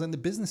individuals and the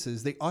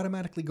businesses, they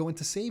automatically go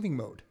into saving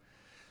mode.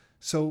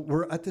 So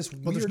we're at this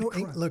Well, weird... there's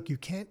no look. You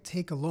can't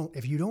take a loan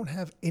if you don't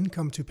have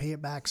income to pay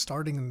it back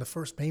starting in the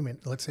first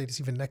payment. Let's say it's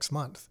even next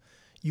month.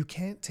 You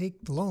can't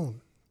take the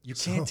loan. You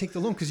can't take the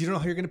loan because you don't know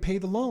how you're going to pay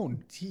the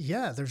loan.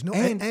 Yeah, there's no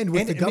And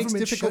with the it government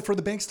makes it difficult for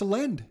the banks to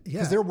lend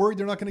because Yeah. they're worried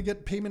they're not going to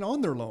get payment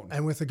on their loan.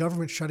 And with the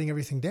government shutting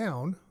everything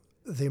down,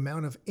 the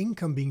amount of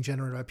income being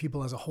generated by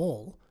people as a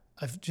whole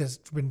have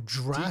just been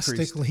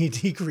drastically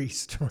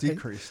decreased. Right?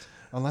 Decreased.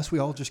 Unless we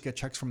all just get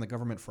checks from the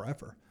government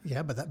forever.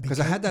 Yeah, but that Because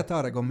I had that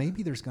thought. I go,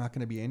 maybe there's not going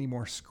to be any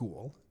more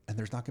school and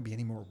there's not going to be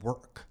any more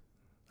work.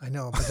 I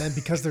know, but then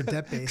because they're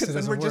debt based, Because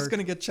then we're just going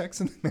to get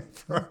checks in the mail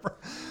forever.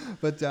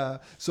 But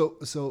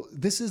so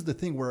this is the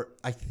thing where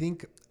I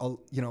think,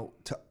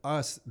 to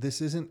us,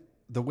 this isn't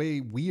the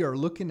way we are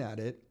looking at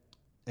it.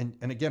 And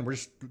again, we're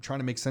just trying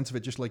to make sense of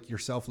it, just like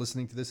yourself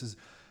listening to this, is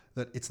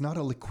that it's not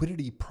a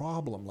liquidity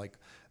problem. Like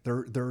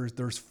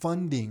there's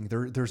funding,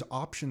 there's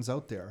options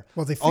out there.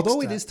 Well, they fixed although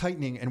it that. is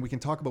tightening, and we can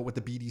talk about what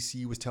the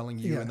BDC was telling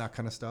you and that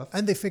kind of stuff.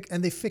 And they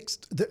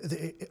fixed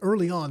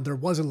early on. There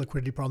was a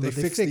liquidity problem They that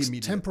they fixed the fixed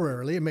immediate.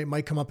 temporarily. It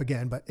might come up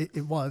again, but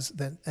it was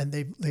then. And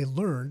they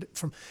learned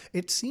from.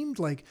 It seemed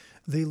like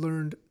they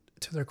learned,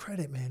 to their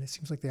credit, man. It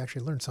seems like they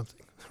actually learned something,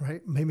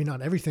 right? Maybe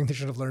not everything they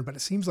should have learned, but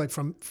it seems like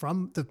from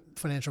the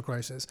financial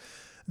crisis,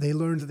 they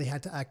learned that they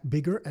had to act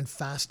bigger and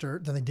faster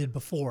than they did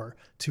before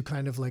to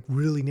kind of like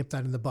really nip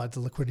that in the bud, the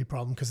liquidity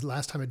problem, because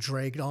last time it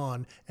dragged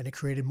on and it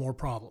created more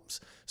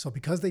problems. So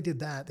because they did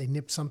that, they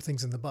nipped some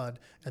things in the bud,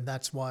 and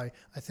that's why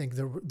I think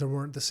there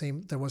wasn't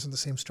the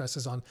same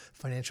stresses on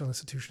financial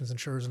institutions,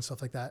 insurers, and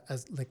stuff like that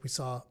as like we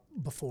saw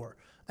before.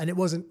 And it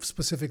wasn't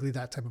specifically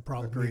that type of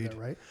problem either,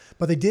 right?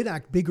 But they did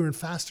act bigger and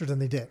faster than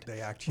they did.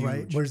 They act huge.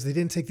 Right? Whereas they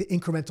didn't take the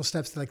incremental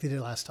steps like they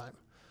did last time.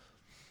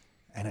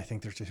 And I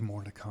think there's just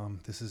more to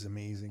come. This is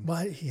amazing.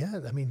 But yeah,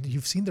 I mean,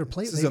 you've seen their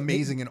play. This is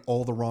amazing in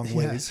all the wrong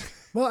ways.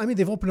 Well, I mean,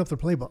 they've opened up their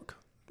playbook,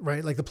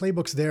 right? Like the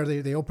playbook's there.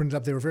 They opened it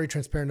up. They were very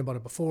transparent about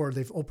it before.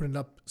 They've opened it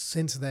up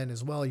since then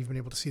as well. You've been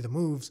able to see the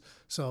moves.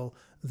 So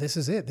this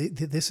is it.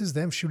 This is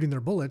them shooting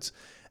their bullets.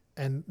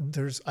 And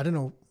I don't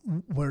know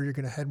where you're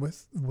going to head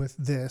with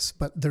this,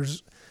 but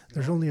there's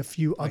only a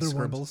few other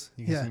scribbles? ones.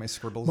 You can see my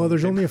scribbles Well, on the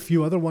there's paper. only a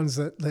few other ones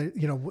that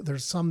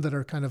there's some that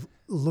are kind of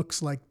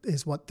looks like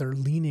is what they're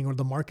leaning or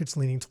the market's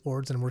leaning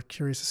towards, and we're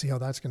curious to see how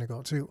that's going to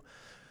go too.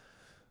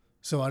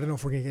 So I don't know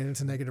if we're going to get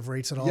into negative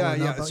rates at all. Yeah, or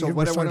not, yeah. but So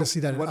we're starting to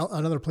see that in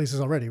other places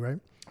already, right?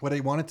 What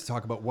I wanted to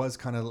talk about was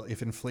kind of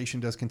if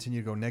inflation does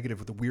continue to go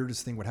negative, the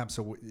weirdest thing would happen.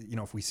 So,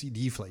 if we see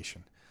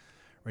deflation,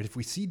 right? If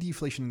we see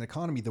deflation in the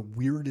economy, the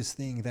weirdest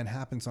thing then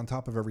happens on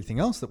top of everything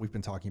else that we've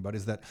been talking about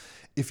is that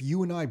if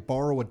you and I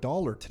borrow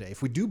 $1 today,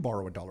 if we do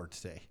borrow $1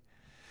 today,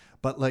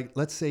 but like,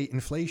 let's say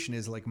inflation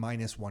is like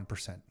 -1%,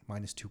 -2%,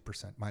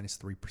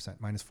 -3%,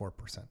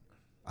 -4%.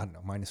 I don't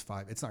know,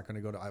 -5. It's not going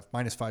to go to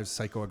 -5 is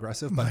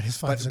psycho-aggressive, but -5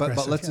 is but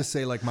aggressive, let's yeah. just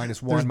say like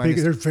 -1,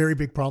 There's very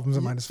big problems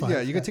at -5.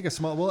 yeah, you could take a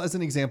small, well, as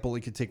an example,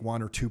 you could take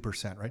 1 or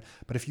 2%, right?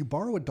 But if you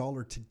borrow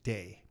 $1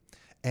 today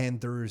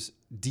and there's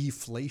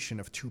deflation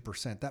of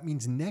 2%, that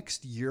means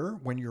next year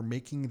when you're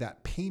making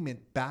that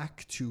payment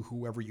back to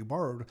whoever you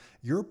borrowed,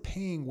 you're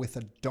paying with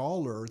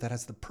 $1 that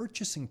has the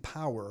purchasing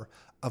power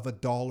of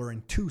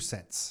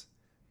 $1.02.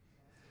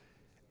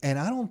 And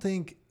I don't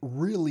think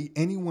really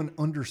anyone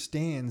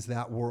understands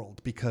that world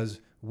because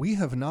we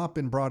have not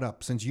been brought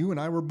up, since you and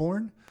I were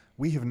born,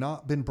 we have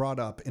not been brought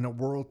up in a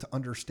world to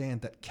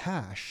understand that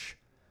cash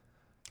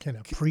can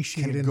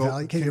appreciate can in go-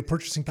 value. Your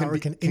purchasing power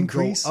can go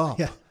increase. up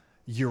Yeah.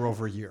 year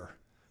over year,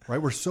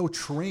 right? We're so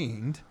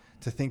trained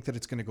to think that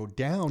it's going to go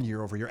down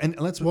year over year. And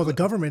Well, the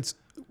governments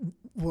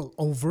will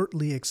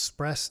overtly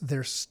express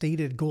their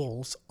stated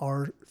goals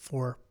are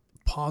for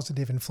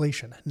positive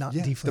inflation, not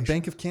deflation. the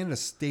Bank of Canada's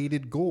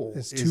stated goal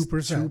Is is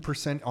 2%.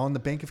 2% on the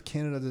Bank of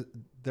Canada.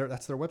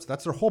 That's their website.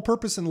 That's their whole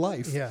purpose in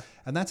life. Yeah.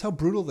 And that's how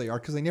brutal they are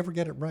because they never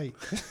get it right.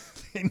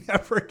 They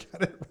never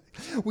get it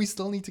right. We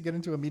still need to get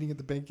into a meeting at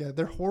the bank. Yeah,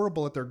 they're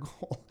horrible at their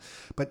goal.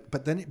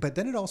 But then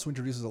it also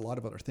introduces a lot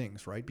of other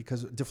things, right?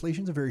 Because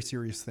deflation is a very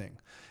serious thing.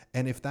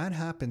 And if that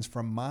happens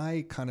from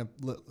my kind of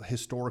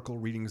historical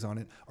readings on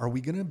it, are we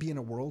going to be in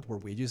a world where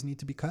wages need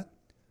to be cut?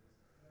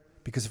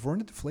 Because if we're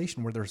in a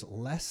deflation where there's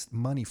less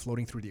money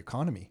floating through the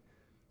economy,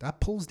 that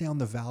pulls down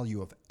the value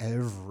of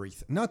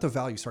everything. Not the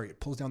value, sorry. It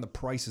pulls down the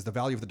prices. The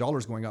value of the dollar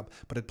is going up,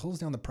 but it pulls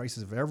down the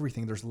prices of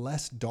everything. There's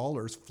less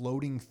dollars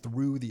floating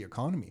through the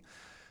economy.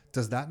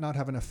 Does that not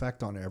have an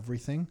effect on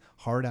everything?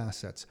 Hard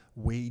assets,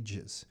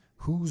 wages.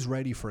 Who's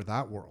ready for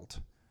that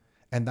world?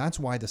 And that's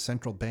why the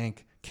central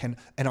bank can,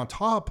 and on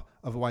top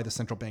of why the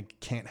central bank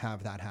can't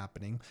have that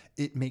happening,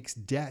 it makes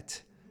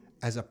debt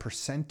as a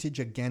percentage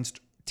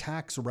against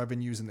tax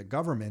revenues in the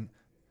government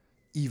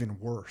even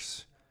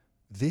worse.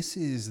 this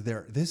is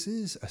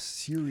a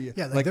serious,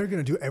 Yeah, like they're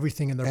going to do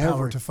everything in their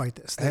power to fight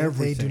this.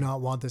 They do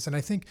not want this. And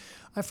I think,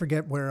 I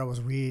forget where I was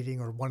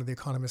reading, or one of the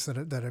economists that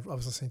I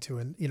was listening to,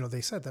 and,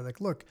 they said that, like,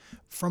 look,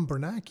 from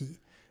Bernanke,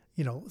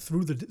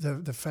 through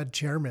the Fed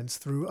chairmen,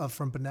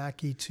 from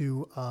Bernanke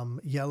to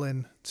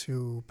Yellen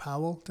to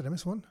Powell. Did I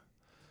miss one?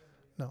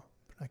 No,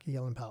 Bernanke,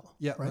 Yellen, Powell.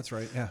 Yeah, right? That's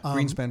right. Yeah,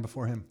 Greenspan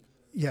before him.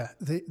 Yeah,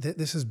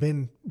 this has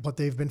been what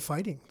they've been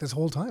fighting this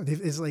whole time.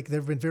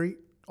 They've been very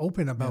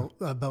open about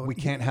we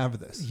can't have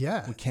this.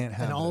 Yeah, we can't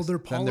have and all this. their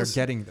policies. Then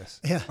they're getting this.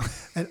 Yeah,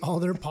 and all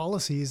their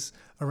policies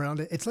around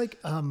it. It's like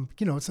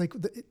it's like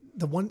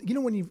the one,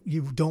 when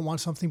you don't want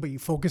something but you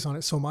focus on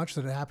it so much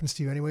that it happens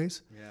to you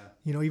anyways.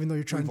 Yeah. Even though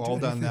you're trying We've to all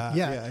do done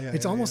anything. that.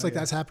 It's almost like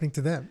that's happening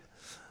to them.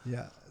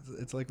 Yeah.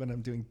 It's like when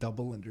I'm doing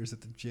double unders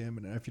at the gym,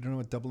 and if you don't know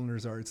what double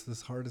unders are, it's the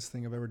hardest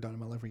thing I've ever done in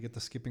my life, where you get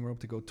the skipping rope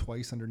to go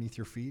twice underneath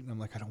your feet, and I'm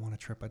like, I don't want to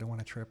trip,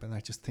 and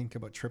I just think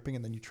about tripping,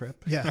 and then you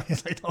trip. Yeah.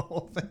 It's like the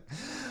whole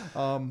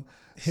thing.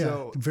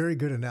 So very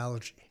good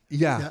analogy.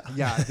 Yeah.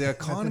 The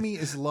economy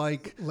is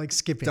like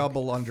skipping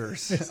double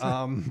unders.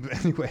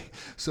 Anyway,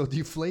 so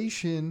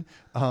deflation,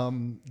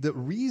 the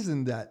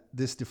reason that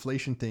this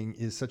deflation thing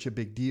is such a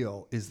big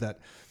deal is that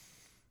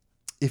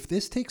if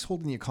this takes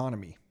hold in the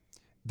economy,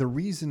 the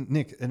reason,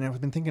 Nick, and I've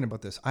been thinking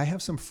about this, I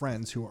have some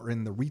friends who are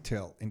in the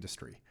retail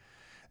industry.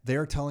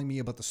 They're telling me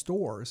about the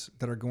stores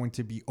that are going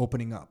to be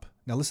opening up.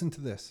 Now listen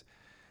to this.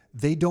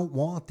 They don't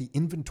want the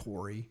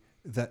inventory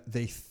that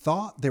they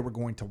thought they were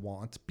going to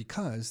want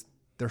because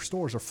their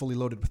stores are fully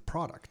loaded with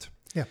product.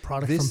 Yeah,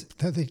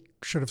 that they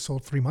should have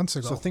sold 3 months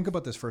ago. So think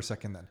about this for a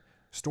second then.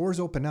 Stores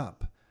open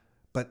up,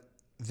 but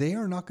they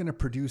are not going to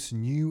produce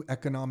new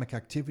economic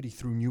activity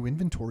through new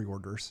inventory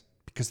orders,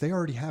 because they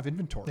already have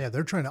inventory. Yeah,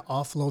 they're trying to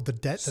offload the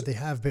debt that they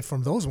have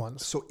from those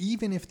ones. So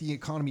even if the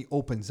economy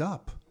opens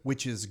up,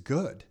 which is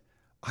good,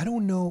 I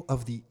don't know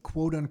of the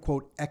quote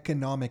unquote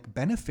economic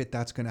benefit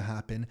that's going to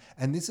happen.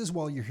 And this is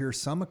why you hear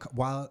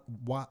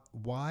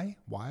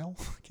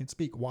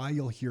why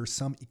you'll hear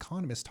some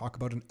economists talk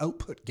about an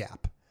output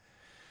gap,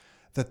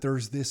 that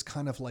there's this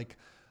kind of like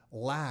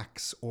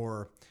lax,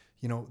 or,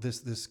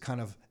 this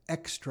kind of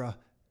extra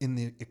in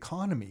the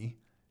economy,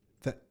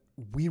 that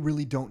we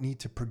really don't need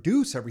to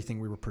produce everything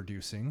we were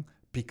producing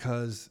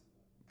because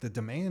the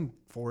demand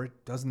for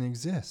it doesn't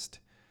exist.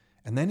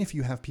 And then if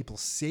you have people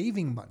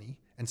saving money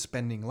and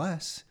spending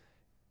less,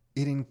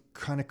 it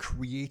kind of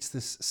creates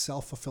this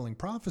self-fulfilling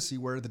prophecy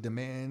where the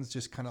demand's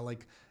just kind of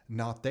like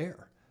not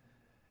there.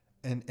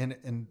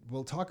 And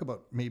we'll talk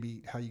about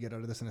maybe how you get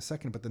out of this in a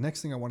second. But the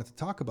next thing I wanted to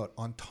talk about,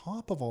 on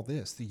top of all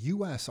this, the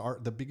U.S. are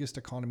the biggest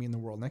economy in the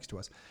world next to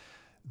us.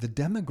 The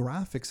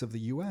demographics of the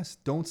U.S.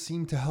 don't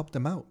seem to help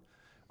them out.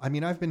 I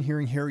mean, I've been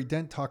hearing Harry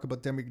Dent talk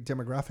about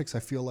demographics,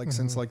 I feel like,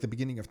 since like the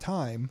beginning of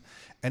time.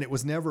 And it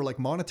was never like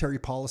monetary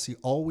policy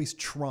always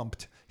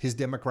trumped his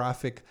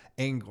demographic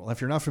angle. If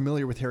you're not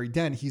familiar with Harry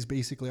Dent, he's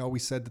basically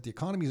always said that the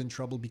economy is in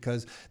trouble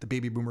because the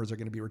baby boomers are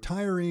going to be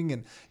retiring,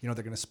 and, they're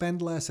going to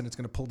spend less, and it's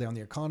going to pull down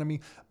the economy.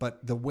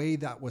 But the way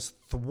that was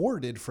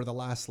thwarted for the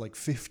last like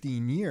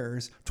 15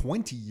 years,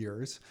 20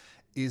 years,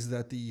 is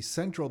that the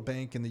central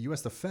bank in the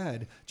U.S., the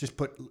Fed, just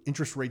put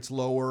interest rates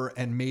lower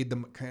and made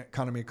the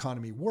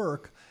economy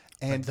work.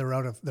 And but they're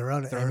out of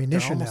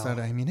ammunition now. They're almost out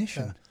of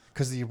ammunition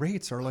because the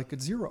rates are like at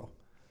zero.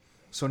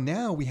 So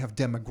now we have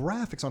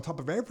demographics on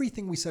top of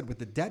everything we said with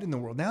the debt in the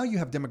world. Now you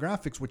have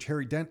demographics, which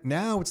Harry Dent.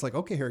 Now it's like,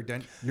 okay, Harry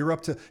Dent, you're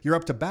up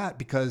to bat,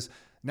 because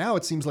now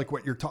it seems like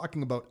what you're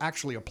talking about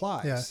actually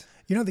applies.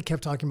 Yeah, they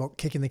kept talking about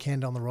kicking the can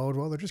down the road.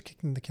 Well, they're just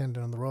kicking the can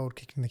down the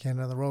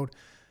road.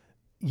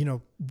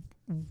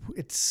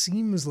 It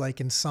seems like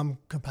in some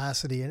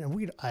capacity,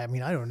 and I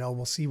don't know,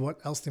 we'll see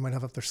what else they might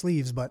have up their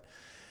sleeves, but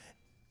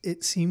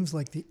it seems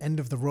like the end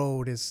of the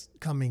road is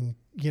coming,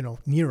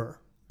 nearer,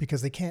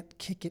 because they can't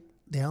kick it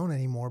down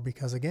anymore,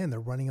 because again, they're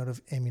running out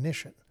of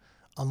ammunition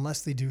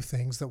unless they do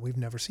things that we've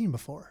never seen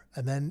before.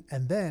 And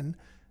then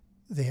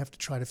they have to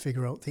try to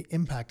figure out the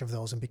impact of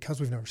those. And because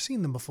we've never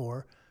seen them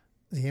before,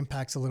 the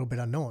impact's a little bit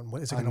unknown.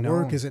 Is it going to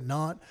work? Is it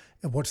not?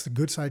 What's the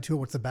good side to it?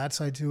 What's the bad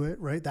side to it?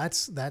 Right?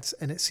 That's,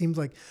 and it seems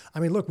like,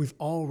 look, we've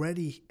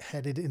already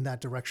headed in that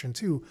direction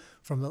too.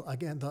 I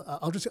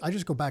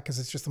just go back because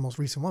it's just the most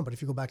recent one. But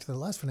if you go back to the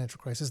last financial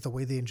crisis, the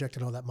way they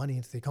injected all that money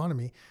into the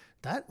economy,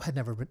 that had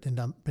never been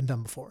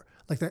done before.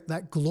 Like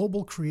that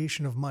global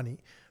creation of money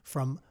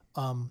from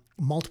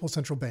multiple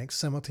central banks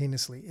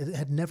simultaneously, it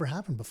had never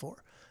happened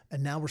before.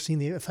 And now we're seeing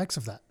the effects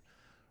of that,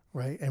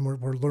 right? And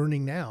we're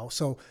learning now.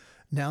 So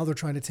now they're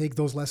trying to take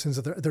those lessons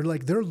that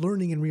they're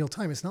learning in real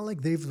time. It's not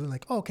like they've been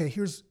like, oh, okay,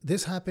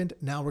 this happened,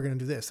 now we're going to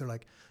do this. They're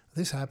like,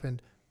 this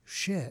happened,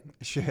 shit.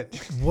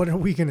 What are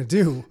we going to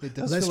do? It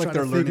does Let's feel like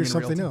try they're to figure learning in real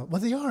something time. out.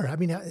 Well, they are.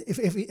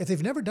 If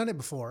they've never done it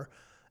before,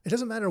 it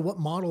doesn't matter what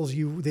models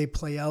they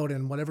play out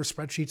and whatever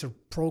spreadsheets or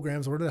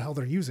programs or whatever the hell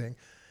they're using.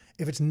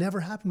 If it's never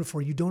happened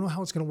before, you don't know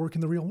how it's going to work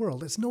in the real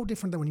world. It's no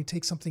different than when you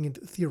take something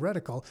into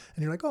theoretical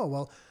and you're like, oh,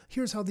 well,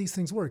 here's how these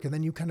things work. And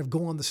then you kind of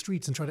go on the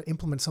streets and try to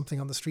implement something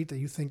on the street that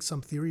you think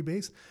some theory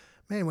based.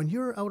 man, when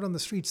you're out on the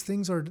streets,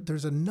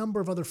 there's a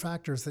number of other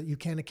factors that you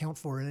can't account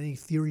for in any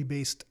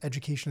theory-based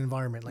education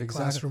environment, like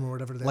classroom or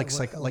whatever.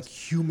 Like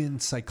human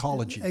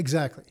psychology.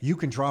 Exactly. You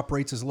can drop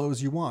rates as low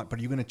as you want, but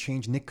are you going to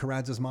change Nick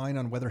Caradz's mind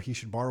on whether he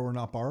should borrow or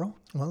not borrow?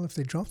 Well, if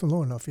they drop them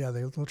low enough, yeah,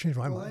 they'll change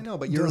my mind. I know,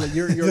 but you're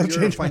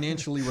a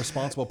financially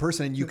responsible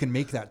person, and you can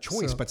make that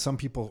choice. But some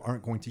people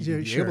aren't going to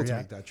even be able to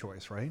make that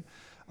choice, right?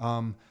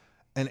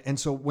 And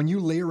so when you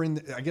layer in,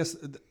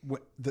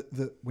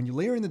 when you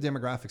layer in the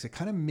demographics, it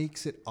kind of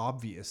makes it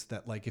obvious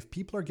that like if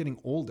people are getting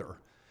older,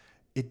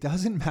 it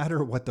doesn't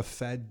matter what the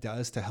Fed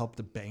does to help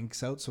the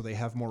banks out so they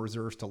have more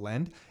reserves to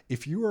lend.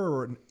 If you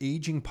are an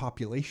aging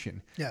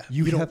population,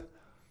 you have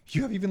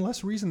even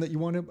less reason that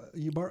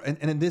you borrow. And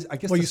in this, I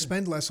guess, you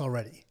spend less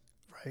already.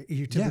 Right.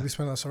 You typically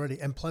spend less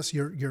already. And plus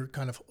you're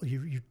kind of,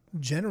 you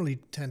generally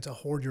tend to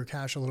hoard your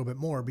cash a little bit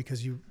more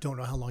because you don't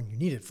know how long you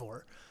need it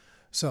for.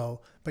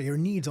 So, but your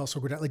needs also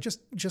go down. Like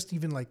just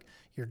even like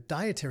your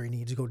dietary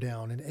needs go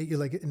down, and you're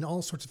like in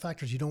all sorts of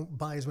factors. You don't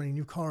buy as many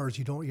new cars.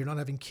 You're not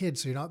having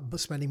kids, so you're not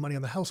spending money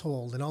on the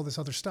household and all this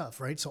other stuff,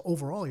 right? So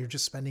overall, your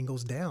just spending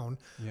goes down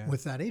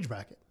with that age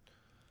bracket.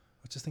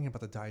 I was just thinking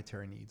about the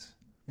dietary needs.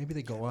 Maybe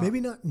they go up. Maybe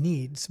not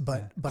needs,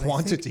 but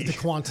quantity. I think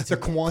the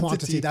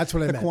quantity. That's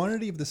what I meant. The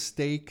quantity of the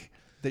steak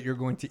that you're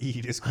going to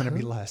eat is going to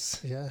be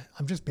less. Yeah,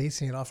 I'm just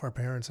basing it off our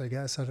parents, I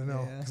guess. I don't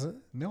know. Yeah.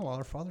 No,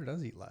 our father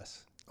does eat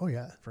less. Oh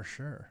yeah, for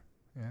sure.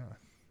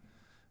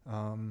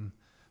 Yeah.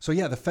 So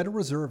yeah, the Federal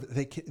Reserve,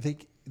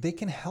 they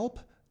can help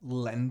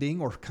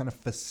lending or kind of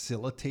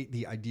facilitate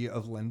the idea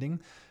of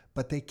lending,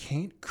 but they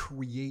can't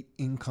create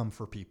income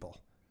for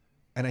people.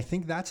 And I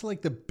think that's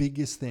like the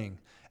biggest thing.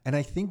 And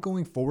I think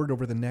going forward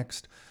over the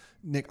next,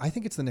 Nick, I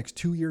think it's the next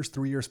 2 years,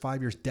 3 years,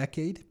 5 years,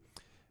 decade,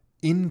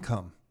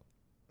 income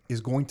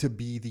is going to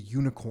be the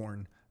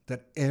unicorn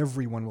that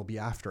everyone will be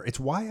after. It's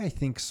why I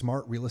think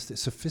smart real estate,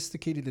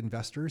 sophisticated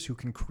investors who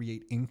can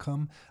create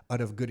income out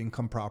of good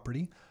income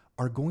property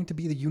are going to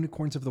be the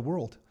unicorns of the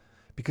world.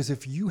 Because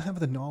if you have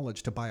the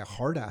knowledge to buy a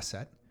hard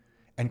asset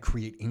and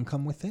create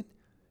income with it,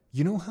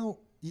 you know how,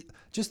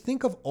 just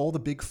think of all the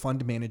big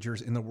fund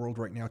managers in the world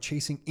right now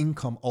chasing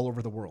income all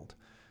over the world.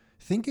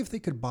 Think if they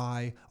could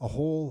buy a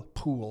whole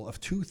pool of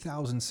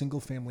 2,000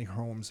 single-family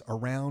homes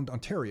around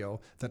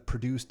Ontario that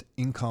produced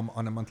income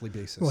on a monthly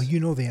basis. Well, you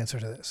know the answer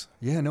to this.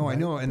 Yeah, no, right? I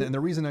know. And the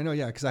reason I know,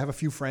 because I have a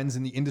few friends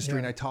in the industry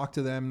and I talk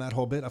to them that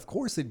whole bit. Of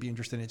course, they'd be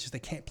interested in it. It's just they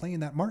can't play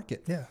in that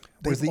market. Yeah.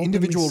 Whereas the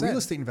individual real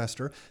estate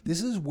investor,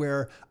 this is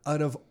where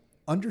out of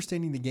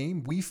understanding the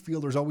game, we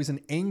feel there's always an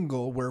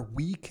angle where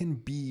we can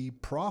be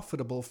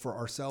profitable for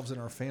ourselves and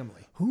our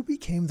family. Who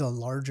became the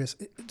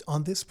largest,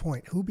 on this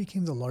point, who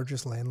became the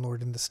largest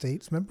landlord in the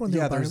States? Remember when they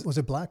were buying, was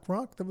it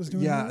BlackRock that was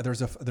doing that?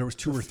 There was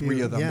two or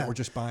three of them that were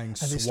just buying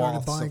swaths of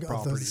properties. And they started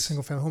buying those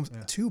single family homes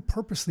to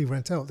purposely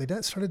rent out. They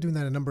started doing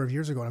that a number of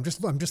years ago. And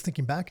I'm just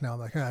thinking back now, I'm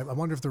like, I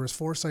wonder if there was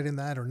foresight in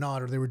that or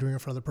not, or they were doing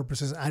it for other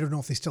purposes. I don't know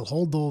if they still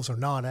hold those or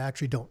not. I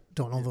actually don't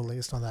know the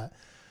latest on that.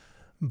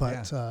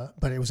 But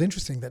it was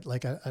interesting that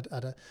like at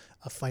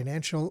a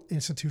financial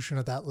institution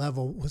at that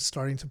level was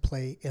starting to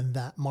play in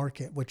that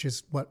market, which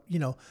is what,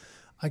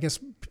 I guess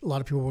a lot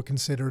of people would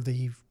consider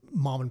the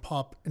mom and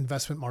pop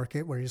investment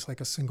market, where it's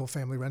like a single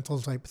family rental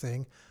type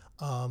thing.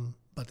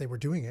 But they were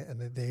doing it, and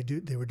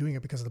they were doing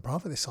it because of the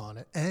profit they saw in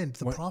it, and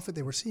the profit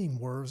they were seeing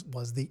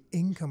was the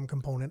income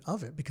component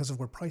of it because of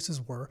where prices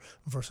were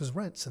versus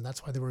rents, and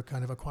that's why they were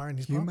kind of acquiring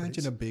these properties.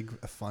 Can you imagine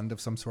a fund of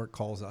some sort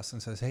calls us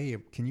and says, "Hey,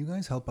 can you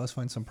guys help us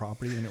find some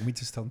property?" And we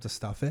just tell them to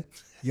stuff it.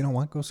 You know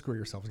what? Go screw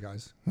yourselves,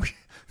 guys.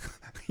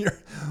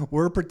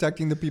 We're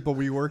protecting the people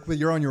we work with.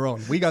 You're on your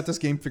own. We got this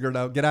game figured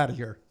out. Get out of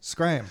here.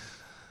 Scram.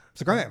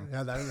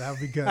 Yeah, that would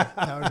be good.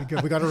 That would be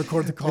good. We got to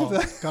record the call.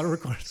 Got to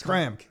record.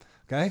 Scram.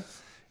 Okay.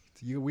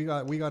 We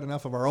got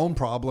enough of our own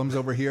problems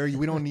over here.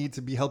 We don't need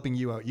to be helping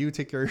you out. You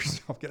take care of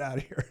yourself. Get out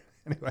of here.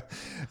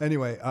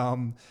 Anyway.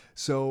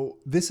 So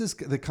this is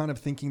the kind of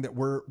thinking that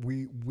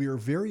we're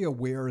very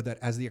aware that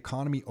as the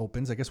economy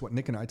opens, I guess what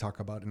Nick and I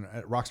talk about, and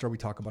at Rockstar we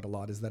talk about a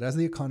lot, is that as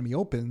the economy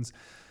opens,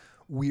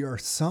 we are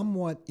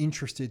somewhat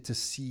interested to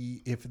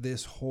see if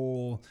this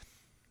whole,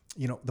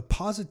 the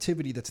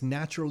positivity that's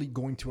naturally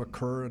going to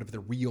occur out of the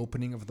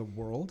reopening of the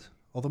world.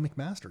 Although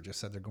McMaster just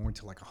said they're going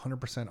to like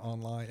 100%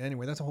 online.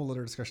 Anyway, that's a whole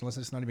other discussion. Let's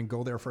just not even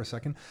go there for a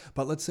second.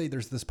 But let's say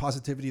there's this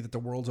positivity that the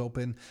world's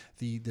open.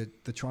 The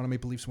Toronto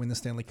Maple Leafs win the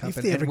Stanley Cup.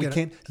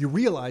 You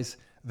realize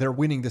they're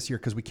winning this year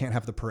because we can't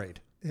have the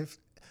parade.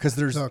 Because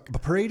the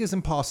parade is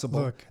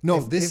impossible.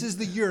 This is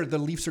the year the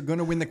Leafs are going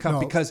to win the cup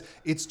because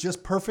it's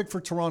just perfect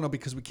for Toronto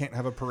because we can't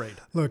have a parade.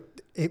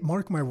 Look,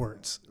 mark my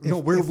words.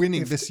 We're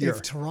winning this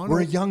year. We're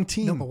a young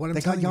team. No, but what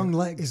they got young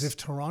legs. Is if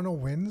Toronto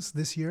wins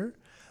this year,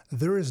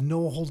 there is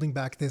no holding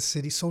back this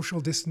city, social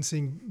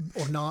distancing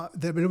or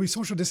not. It'll be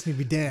social distancing,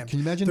 be damned. Can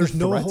you imagine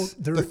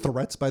the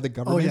threats by the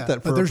government?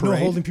 But there's no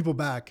holding people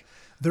back.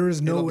 There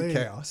is no way. It'll be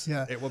chaos.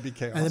 Yeah, it will be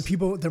chaos. And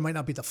then there might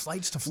not be the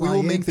flights to fly. We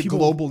will make the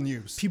global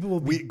news.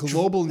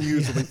 Global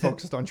news will be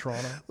focused on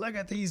Toronto. Look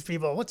at these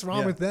people. What's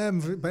wrong with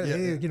them? But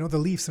hey, the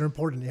Leafs are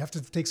important. You have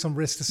to take some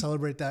risks to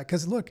celebrate that.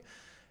 Because look,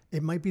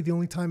 it might be the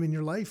only time in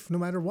your life, no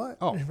matter what.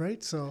 Oh.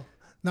 Right. So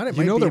not it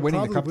You might know be, they're it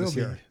winning the probably cup will this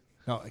be. year.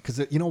 No, because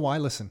you know why?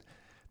 Listen,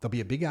 there'll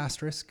be a big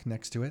asterisk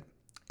next to it,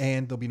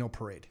 and there'll be no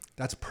parade.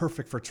 That's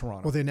perfect for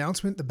Toronto. Well, the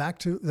announcement,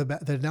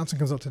 the announcement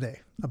comes out today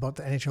about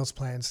the NHL's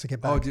plans to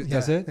get back. Oh,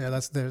 does it? Yeah,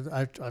 that's there.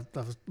 I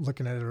was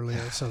looking at it earlier,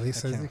 so he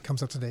says it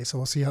comes out today. So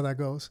we'll see how that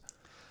goes.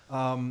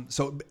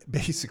 So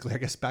basically, I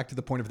guess back to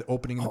the point of the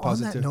opening and the On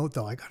positive. that note,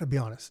 though, I got to be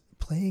honest.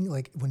 Playing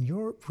like when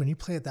you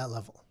play at that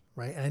level,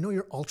 right? And I know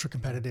you're ultra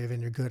competitive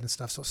and you're good and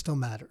stuff, so it still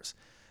matters.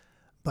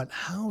 But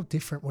how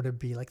different would it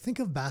be? Like, think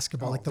of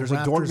basketball. Like there's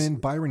Raptors, a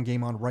Dortmund-Bayern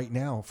game on right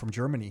now from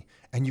Germany,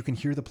 and you can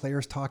hear the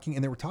players talking,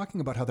 and they were talking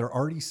about how they're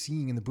already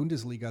seeing in the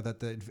Bundesliga that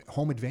the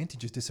home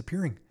advantage is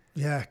disappearing.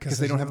 Yeah, because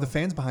they don't have the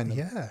fans behind them.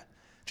 Yeah.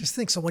 Just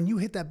think, so when you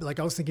hit that, like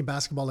I was thinking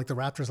basketball, like the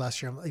Raptors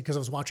last year, because I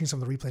was watching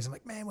some of the replays. I'm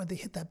like, man, when they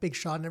hit that big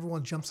shot and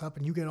everyone jumps up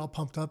and you get all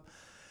pumped up,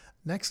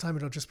 next time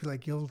it'll just be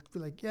like, you'll be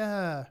like,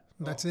 yeah,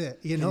 that's it.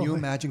 You know? Can you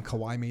imagine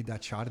Kawhi made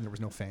that shot and there was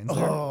no fans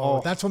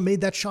there? That's what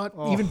made that shot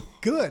even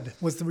good,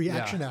 was the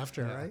reaction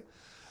after,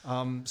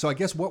 right? So I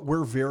guess what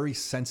we're very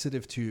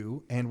sensitive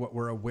to and what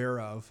we're aware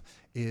of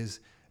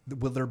is,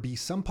 will there be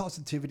some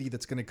positivity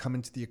that's going to come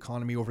into the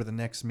economy over the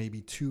next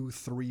maybe 2,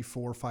 3,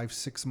 4, 5,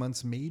 6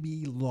 months,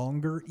 maybe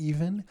longer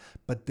even?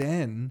 But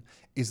then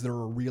is there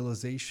a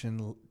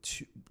realization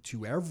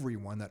to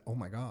everyone that, oh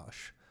my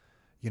gosh,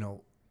 you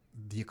know,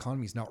 the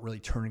economy is not really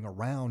turning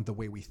around the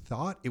way we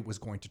thought it was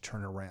going to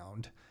turn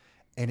around?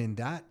 And in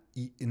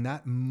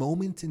that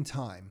moment in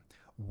time,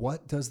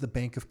 what does the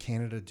Bank of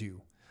Canada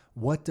do?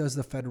 What does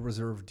the Federal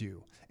Reserve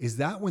do? Is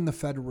that when the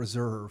Federal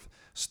Reserve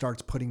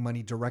starts putting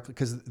money directly?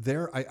 Because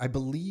I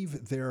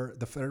believe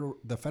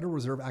the Federal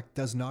Reserve Act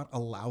does not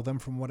allow them,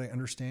 from what I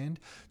understand,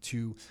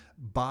 to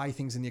buy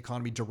things in the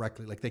economy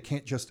directly. Like, they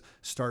can't just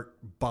start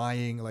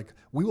buying, like,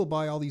 we will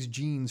buy all these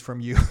jeans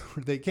from you.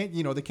 They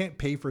can't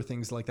pay for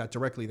things like that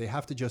directly. They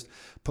have to just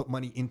put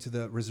money into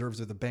the reserves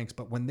of the banks.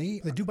 But when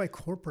they do buy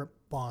corporate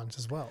bonds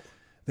as well.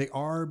 They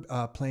are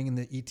playing in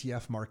the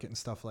ETF market and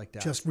stuff like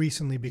that. Just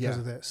recently because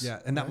of this.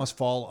 Yeah, and that must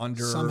fall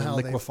under Somehow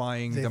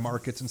liquefying the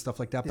markets and stuff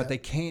like that. Yeah. But they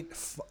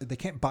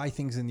can't buy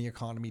things in the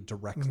economy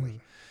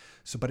directly.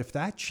 So, but if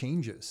that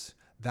changes,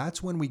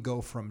 that's when we go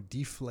from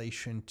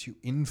deflation to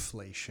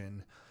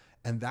inflation.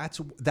 And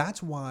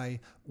that's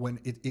why when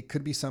it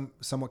could be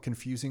somewhat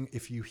confusing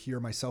if you hear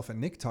myself and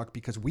Nick talk,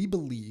 because we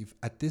believe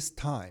at this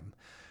time,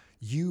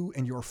 you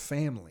and your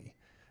family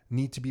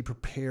need to be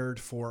prepared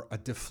for a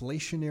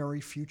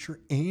deflationary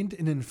future and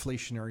an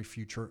inflationary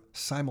future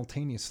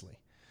simultaneously,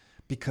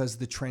 because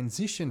the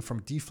transition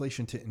from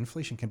deflation to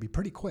inflation can be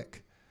pretty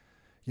quick,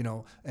 you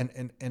know,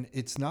 and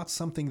it's not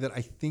something that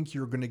I think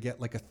you're going to get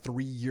like a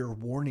 3-year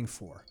warning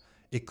for.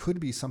 It could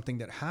be something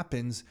that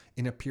happens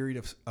in a period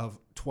of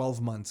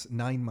 12 months,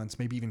 9 months,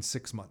 maybe even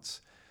 6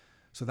 months.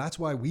 So that's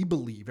why we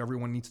believe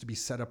everyone needs to be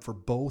set up for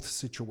both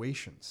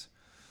situations.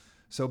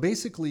 So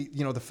basically,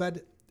 you know, the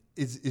Fed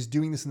is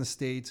doing this in the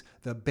States.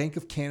 The Bank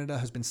of Canada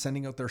has been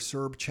sending out their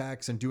CERB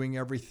checks and doing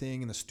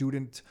everything, and the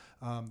student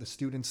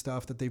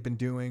stuff that they've been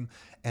doing,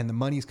 and the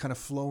money's kind of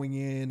flowing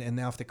in. And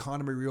now if the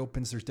economy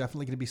reopens, there's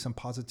definitely going to be some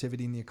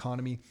positivity in the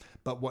economy.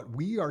 But what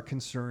we are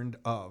concerned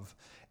of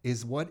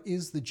is, what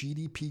is the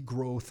GDP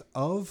growth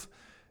of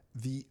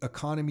the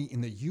economy in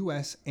the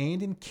US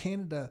and in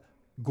Canada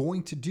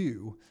going to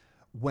do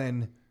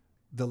when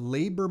the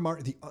labor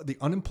market, the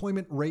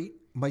unemployment rate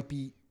might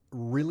be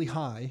really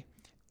high,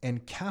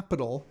 and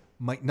capital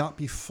might not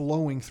be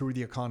flowing through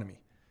the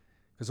economy,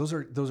 because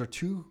those are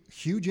two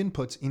huge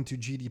inputs into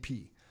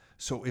GDP.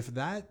 So if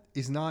that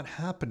is not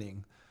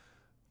happening,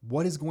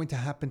 what is going to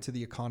happen to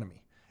the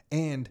economy?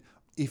 And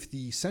if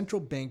the central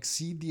bank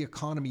see the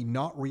economy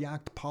not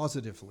react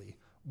positively,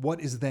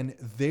 what is then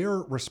their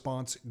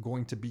response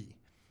going to be?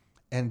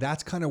 And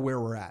that's kind of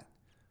where we're at.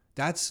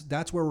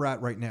 That's where we're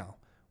at right now.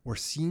 We're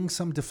seeing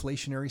some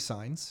deflationary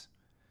signs.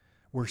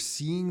 We're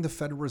seeing the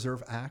Federal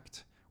Reserve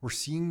act. We're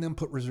seeing them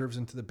put reserves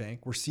into the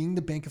bank. We're seeing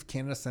the Bank of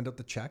Canada send out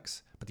the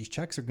checks, but these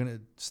checks are going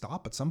to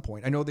stop at some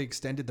point. I know they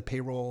extended the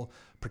payroll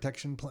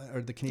protection plan,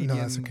 or the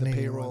Canadian, the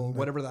payroll, one,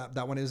 whatever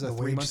that one is, the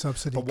 3 months.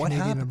 Subsidy, but what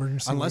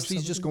happens, unless these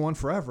subsidy? just go on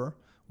forever,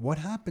 what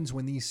happens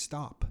when these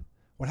stop?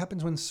 What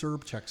happens when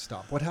CERB checks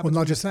stop? What happens?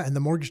 Well, not just that, and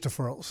the mortgage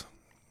deferrals,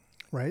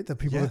 right? The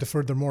people that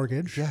deferred their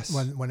mortgage,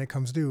 when it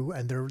comes due,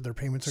 and their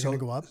payments are going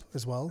to go up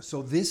as well.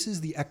 So this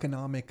is the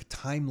economic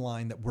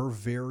timeline that we're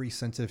very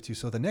sensitive to.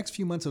 So the next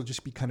few months will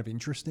just be kind of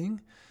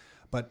interesting,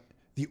 but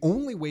the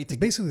only way to... It's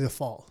basically the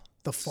fall.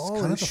 The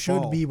fall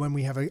should be when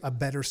we have a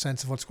better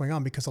sense of what's going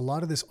on, because a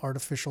lot of this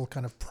artificial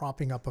kind of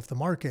propping up of the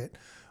market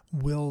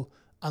will,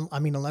 I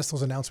mean, unless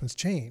those announcements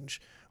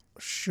change,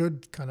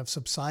 should kind of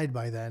subside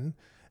by then.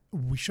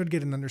 We should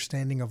get an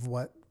understanding of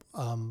what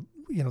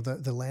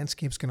the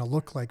landscape's going to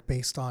look like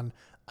based on,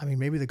 I mean,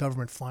 maybe the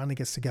government finally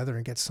gets together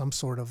and gets some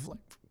sort of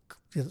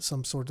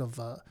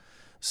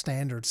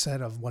standard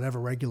set of whatever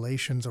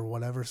regulations or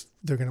whatever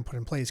they're going to put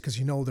in place, because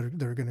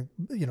they're going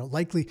to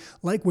likely,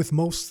 like with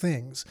most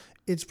things,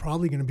 it's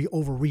probably going to be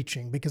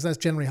overreaching, because that's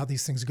generally how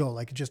these things go.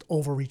 Like, it just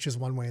overreaches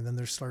one way and then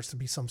there starts to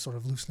be some sort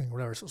of loosening or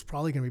whatever. So it's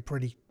probably going to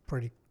be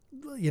pretty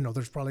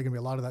there's probably going to be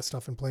a lot of that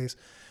stuff in place,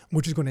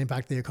 which is going to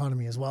impact the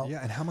economy as well.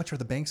 Yeah, and how much are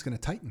the banks going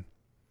to tighten?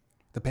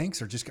 The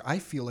banks are I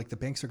feel like the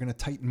banks are going to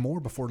tighten more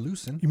before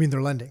loosen. You mean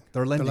their lending?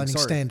 Their lending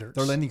standards.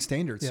 Their lending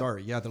standards, Yeah.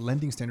 sorry. Yeah, the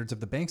lending standards of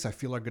the banks, I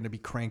feel, are going to be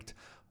cranked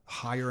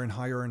higher and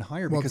higher and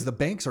higher, because the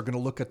banks are going to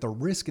look at the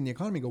risk in the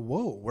economy and go,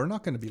 whoa, we're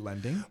not going to be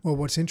lending. Well,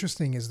 what's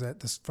interesting is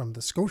that from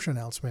the Scotia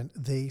announcement,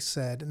 they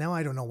said, now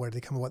I don't know where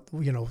they come, what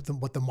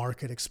the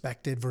market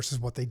expected versus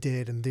what they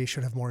did, and they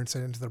should have more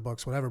insight into their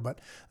books, whatever. But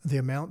the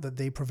amount that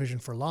they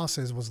provisioned for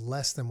losses was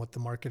less than what the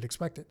market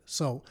expected.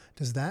 So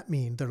does that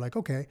mean they're like,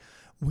 okay,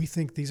 we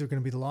think these are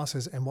going to be the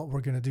losses, and what we're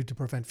going to do to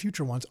prevent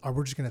future ones are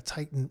we're just going to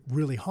tighten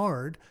really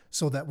hard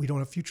so that we don't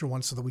have future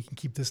ones, so that we can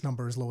keep this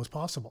number as low as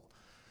possible,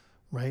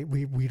 right?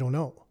 We don't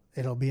know.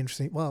 It'll be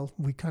interesting. Well,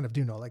 we kind of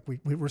do know. Like,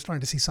 we're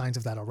starting to see signs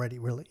of that already,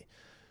 really,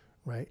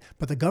 right?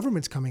 But the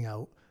government's coming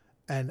out,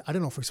 and I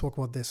don't know if we spoke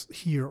about this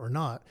here or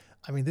not.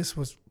 I mean, this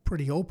was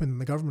pretty open.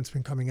 The government's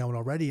been coming out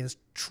already and is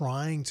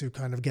trying to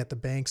kind of get the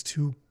banks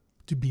to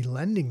be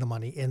lending the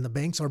money, and the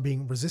banks are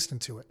being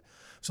resistant to it.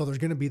 So there's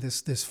going to be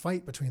this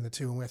fight between the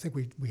two, and I think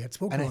we had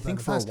spoken and about that. And I think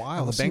for past. a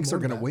while the banks are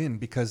going to win,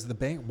 because the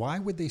bank. Why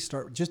would they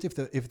start? Just if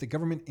the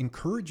government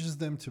encourages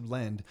them to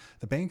lend,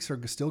 the banks are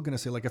still going to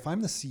say, like, if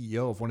I'm the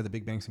CEO of one of the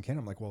big banks in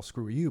Canada, I'm like, well,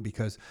 screw you,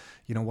 because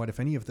you know what?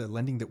 If any of the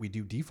lending that we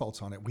do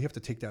defaults on it, we have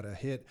to take that a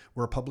hit.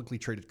 We're a publicly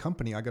traded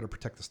company. I got to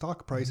protect the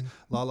stock price.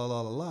 La la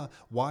la la la.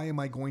 Why am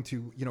I going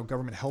to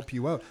government help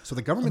you out? So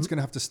the government's going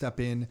to have to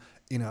step in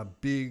a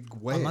big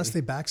way, unless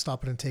they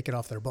backstop it and take it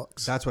off their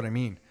books. That's what I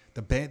mean.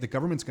 The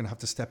government's going to have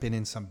to step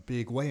in some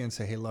big way and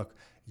say, hey, look,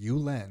 you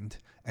lend,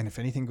 and if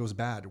anything goes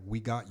bad, we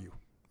got you.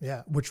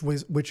 Yeah, which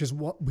is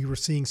what we were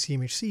seeing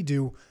CMHC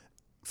do,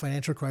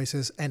 financial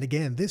crisis, and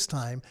again this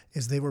time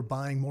is they were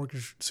buying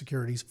mortgage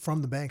securities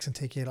from the banks and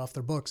taking it off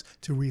their books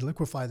to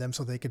reliquify them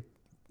so they could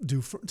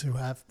to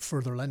have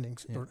further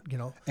lendings.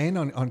 Yeah. And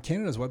on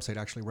Canada's website,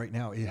 actually, right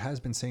now, it has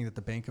been saying that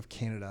the Bank of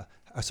Canada's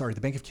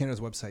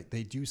website,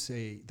 they do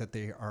say that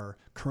they are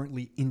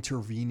currently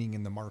intervening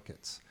in the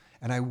markets.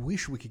 And I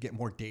wish we could get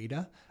more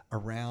data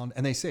around,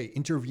 and they say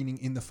intervening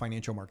in the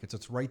financial markets.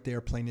 It's right there,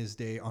 plain as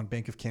day, on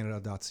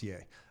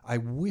bankofcanada.ca. I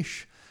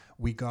wish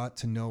we got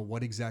to know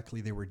what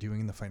exactly they were doing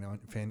in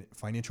the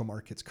financial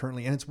markets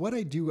currently. And it's what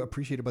I do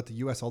appreciate about the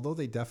U.S., although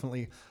they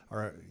definitely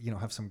are,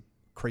 have some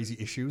crazy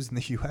issues in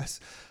the U.S.,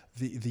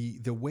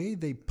 the way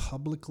they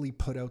publicly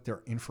put out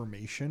their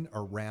information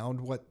around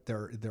what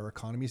their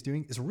economy is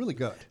doing is really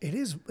good. It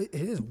is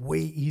way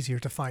easier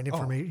to find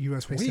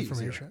U.S.-based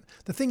information. Easier.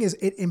 The thing is,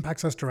 it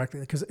impacts us directly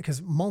because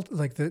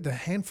the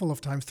handful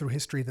of times through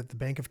history that the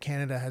Bank of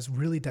Canada has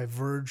really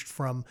diverged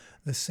from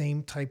the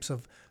same types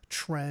of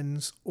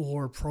trends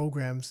or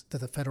programs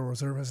that the Federal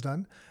Reserve has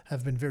done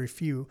have been very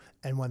few.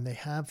 And when they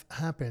have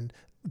happened,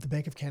 the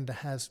Bank of Canada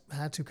has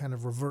had to kind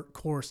of revert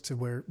course to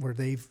where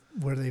they've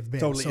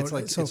been. Totally.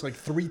 So, it's like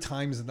 3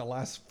 times in the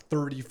last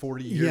 30,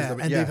 40 years. Yeah,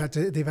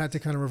 they've had to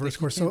kind of reverse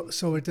course.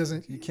 So it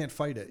doesn't. You can't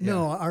fight it.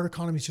 No, our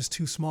economy is just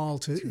too small.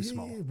 Too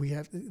small. We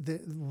have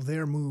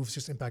their moves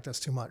just impact us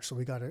too much. So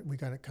we got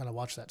to kind of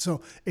watch that.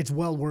 So it's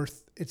well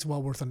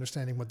worth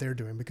understanding what they're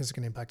doing, because it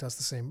can impact us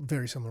the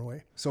very similar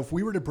way. So if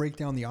we were to break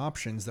down the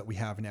options that we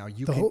have now,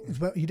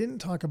 but you didn't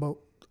talk about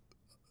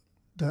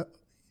the.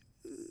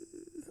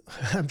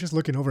 I'm just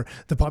looking over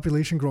the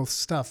population growth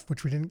stuff,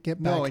 which we didn't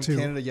get back to. No, in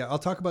Canada, yeah. I'll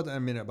talk about that in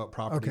a minute, about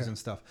properties and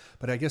stuff.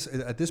 But I guess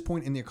at this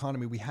point in the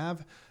economy, we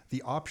have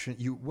the option.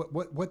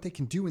 What they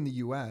can do in the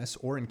U.S.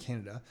 or in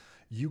Canada,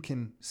 you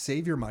can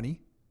save your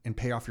money and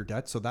pay off your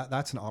debt. So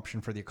that's an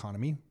option for the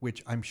economy,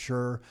 which I'm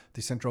sure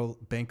the central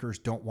bankers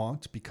don't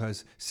want,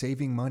 because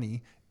saving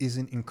money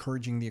isn't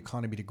encouraging the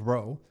economy to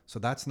grow. So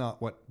that's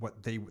not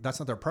that's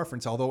not their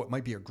preference, although it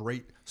might be a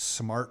great,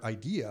 smart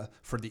idea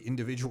for the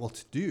individual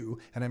to do.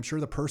 And I'm sure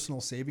the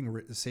personal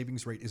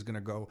savings rate is going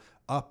to go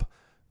up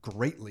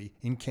greatly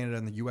in Canada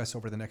and the US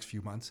over the next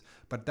few months.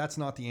 But that's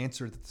not the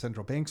answer that the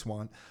central banks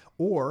want.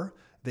 Or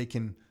they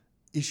can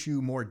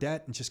issue more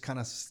debt and just kind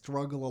of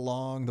struggle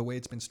along the way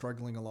it's been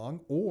struggling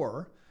along,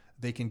 or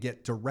they can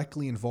get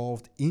directly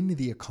involved in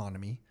the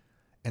economy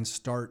and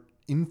start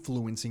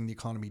influencing the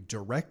economy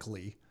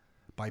directly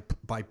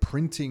by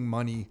printing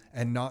money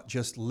and not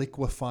just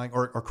liquefying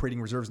or creating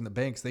reserves in the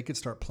banks. They could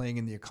start playing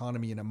in the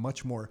economy in a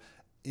much more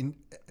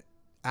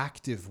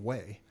active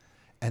way,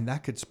 and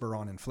that could spur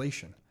on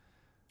inflation.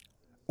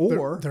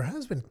 Or there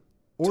has been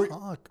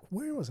talk.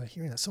 Where was I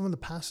hearing that? Some of the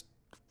past.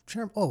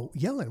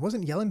 Yellen.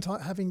 Wasn't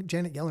Yellen having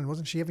Janet Yellen?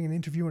 Wasn't she having an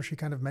interview where she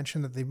kind of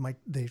mentioned that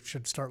they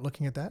should start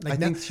looking at that? I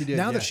think she did.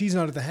 Now that she's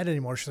not at the head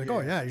anymore, she's like,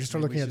 you should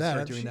start looking at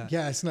that.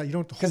 Yeah, it's not. You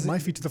don't hold my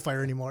feet to the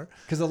fire anymore.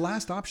 Because the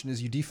last option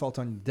is you default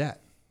on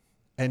debt,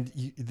 and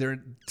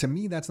to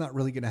me that's not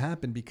really going to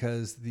happen,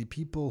 because the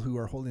people who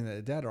are holding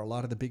that debt are a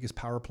lot of the biggest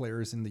power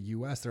players in the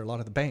U.S. They're a lot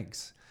of the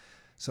banks.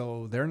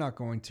 So they're not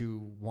going to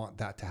want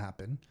that to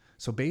happen.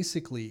 So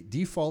basically,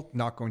 default,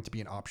 not going to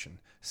be an option.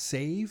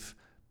 Save,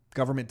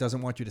 government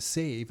doesn't want you to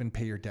save and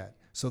pay your debt.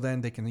 So then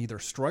they can either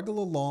struggle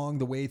along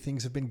the way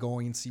things have been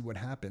going and see what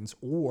happens,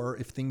 or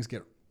if things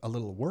get a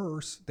little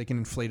worse, they can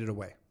inflate it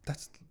away.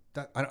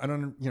 I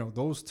don't,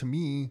 those to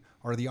me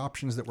are the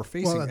options that we're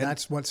facing. Well, and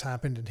that's what's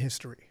happened in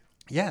history.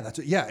 Yeah,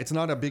 it's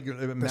not a big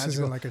magical. This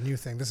isn't like a new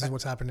thing. This is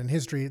what's happened in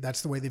history.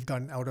 That's the way they've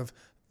gotten out of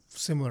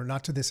similar,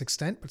 not to this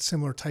extent, but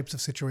similar types of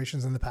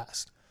situations in the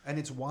past. And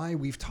it's why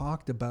we've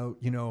talked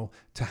about,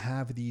 to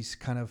have these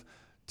kind of,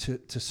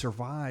 to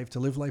survive, to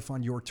live life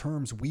on your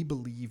terms, we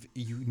believe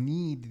you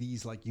need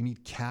these, you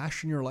need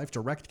cash in your life,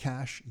 direct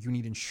cash. You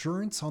need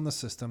insurance on the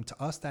system.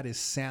 To us, that is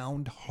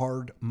sound,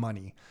 hard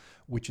money,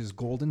 which is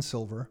gold and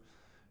silver.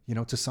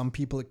 To some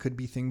people, it could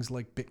be things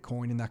like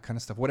Bitcoin and that kind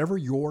of stuff. Whatever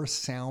your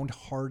sound,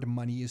 hard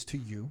money is to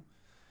you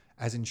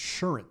as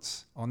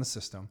insurance on the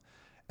system.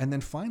 And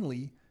then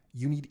finally,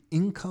 you need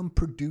income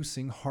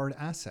producing hard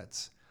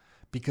assets,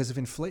 because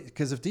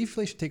if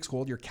deflation takes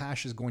hold, your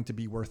cash is going to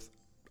be worth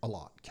a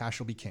lot. Cash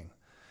will be king.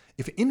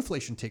 If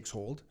inflation takes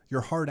hold, your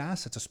hard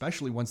assets,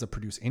 especially ones that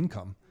produce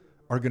income,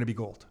 are going to be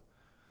gold.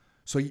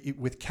 So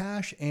with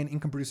cash and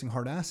income producing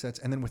hard assets,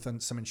 and then with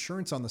some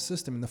insurance on the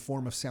system in the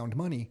form of sound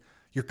money,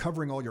 you're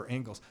covering all your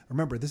angles.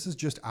 Remember, this is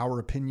just our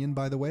opinion,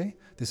 by the way.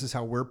 This is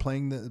how we're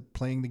playing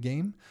the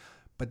game.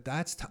 But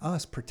that's, to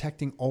us,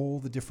 protecting all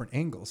the different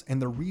angles.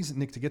 And the reason,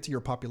 Nick, to get to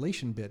your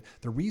population bit,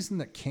 the reason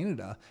that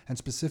Canada, and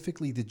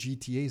specifically the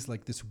GTA, is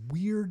like this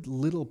weird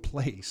little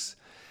place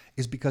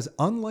is because,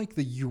 unlike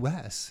the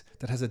US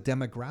that has a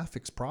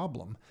demographics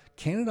problem,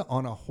 Canada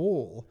on a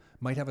whole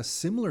might have a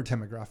similar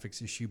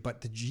demographics issue,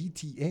 but the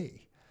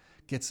GTA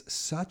gets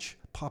such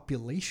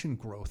population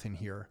growth in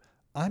here.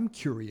 I'm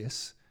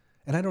curious,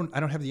 and I don't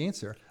have the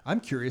answer. I'm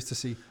curious to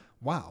see,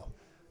 wow,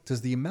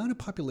 does the amount of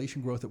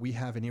population growth that we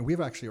have in here, we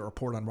have actually a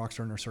report on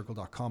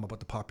rockstarinnercircle.com about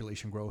the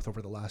population growth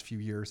over the last few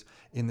years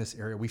in this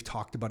area. We've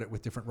talked about it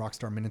with different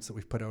Rockstar Minutes that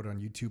we've put out on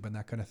YouTube and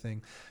that kind of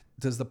thing.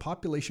 Does the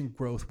population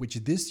growth, which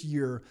this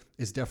year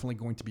is definitely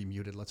going to be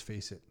muted, let's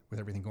face it, with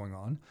everything going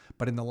on,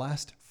 but in the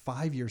last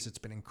 5 years, it's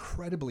been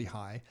incredibly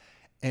high.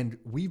 And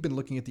we've been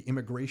looking at the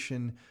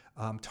immigration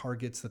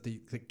targets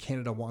that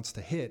Canada wants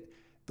to hit.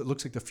 That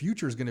looks like the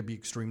future is going to be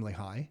extremely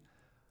high.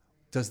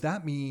 Does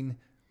that mean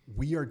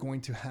we are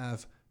going to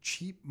have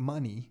cheap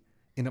money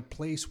in a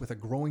place with a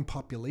growing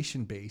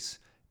population base?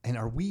 And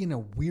are we in a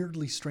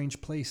weirdly strange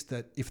place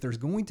that if there's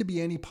going to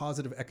be any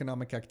positive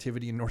economic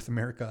activity in North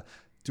America,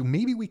 do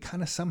maybe we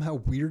kind of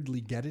somehow weirdly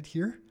get it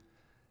here?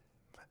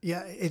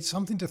 Yeah, it's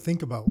something to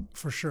think about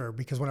for sure,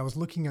 because when I was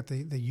looking at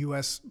the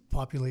US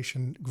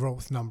population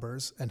growth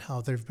numbers and how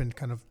they've been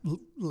kind of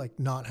like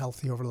not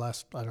healthy over the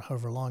last, I don't know,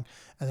 however long,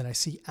 and then I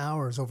see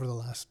ours over the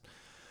last,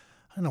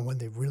 I don't know when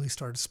they really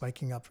started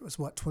spiking up. It was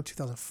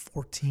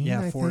 2014? Yeah,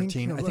 I 14.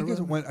 Think? I think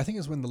it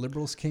was when the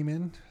Liberals came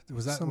in.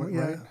 Was that somewhere,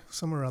 right? Yeah,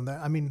 somewhere around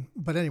that. I mean,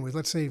 but anyways,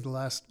 let's say the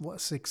last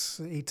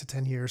 8 to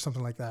 10 years,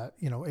 something like that.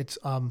 It's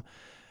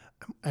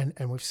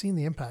and we've seen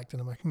the impact,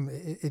 and I'm like,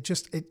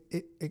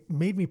 it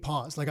made me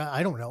pause. Like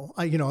I don't know.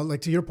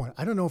 Like to your point,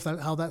 I don't know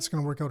how that's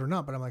going to work out or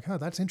not. But I'm like,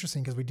 that's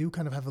interesting, because we do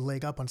kind of have a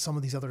leg up on some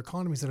of these other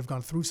economies that have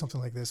gone through something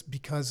like this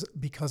because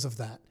of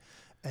that,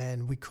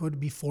 and we could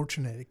be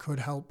fortunate. It could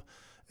help.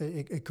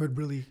 It could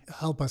really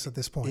help us at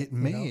this point. It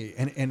may.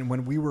 And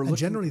when we were looking,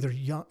 generally they're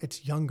young,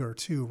 it's younger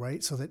too,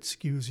 right? So that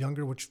skews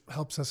younger, which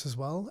helps us as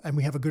well. And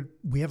we have a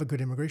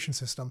good immigration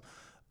system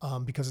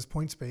because it's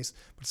points based.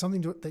 But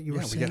something that you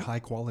were saying, we get high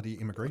quality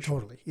immigration.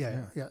 Totally,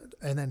 yeah.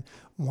 And then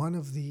one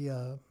of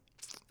the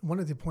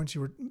points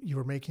you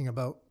were making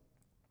about,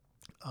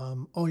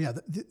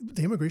 the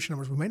immigration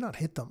numbers, we might not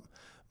hit them.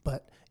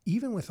 But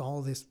even with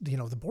all this, the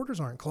borders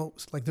aren't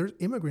closed. Like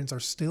immigrants are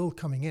still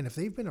coming in. If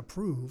they've been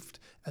approved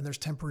and there's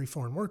temporary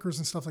foreign workers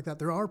and stuff like that,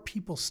 there are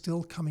people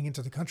still coming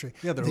into the country.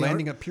 Yeah, they're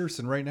landing at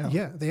Pearson right now.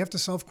 Yeah, they have to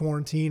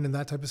self-quarantine and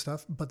that type of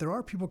stuff. But there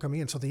are people coming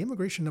in. So the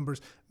immigration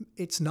numbers,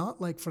 it's not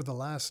like for the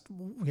last,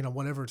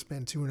 whatever it's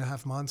been,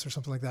 2.5 months or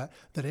something like that,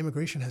 that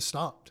immigration has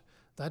stopped.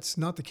 That's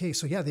not the case.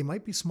 So yeah, they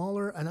might be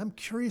smaller. And I'm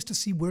curious to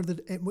see where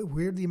the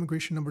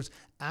immigration numbers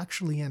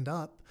actually end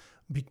up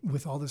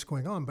with all this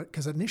going on. But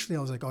because initially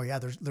I was like, oh yeah,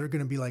 they're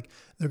going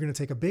to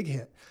take a big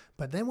hit.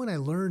 But then when I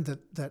learned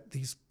that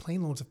these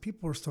plane loads of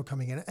people are still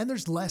coming in, and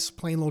there's less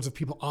plane loads of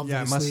people,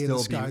 obviously,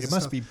 it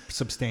must be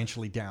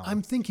substantially down.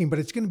 I'm thinking, but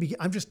it's going to be,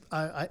 I'm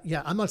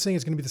not saying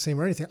it's going to be the same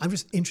or anything. I'm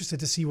just interested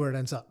to see where it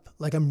ends up.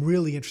 Like, I'm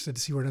really interested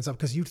to see where it ends up,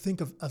 because you'd think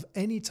of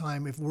any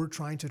time if we're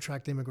trying to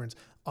attract immigrants,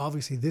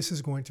 obviously this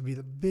is going to be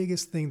the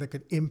biggest thing that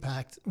could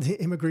impact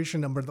the immigration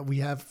number that we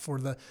have for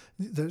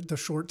the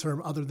short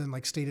term, other than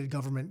like stated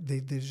government.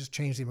 They just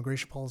changed the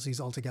immigration policies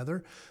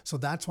altogether. So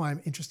that's why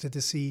I'm interested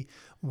to see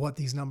what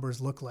these numbers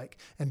look like.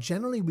 And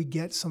generally we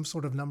get some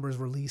sort of numbers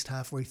released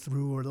halfway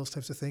through or those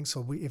types of things.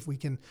 So if we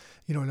can,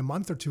 in a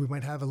month or two, we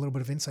might have a little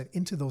bit of insight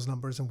into those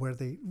numbers and where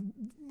the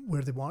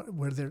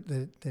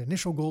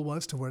initial goal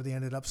was to where they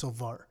ended up so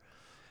far.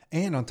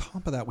 And on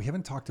top of that, we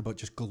haven't talked about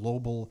just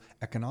global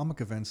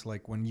economic events,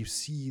 like when you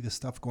see the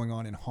stuff going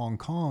on in Hong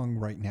Kong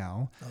right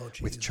now,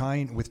 with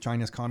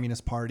China's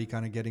Communist Party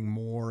kind of getting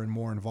more and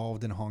more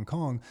involved in Hong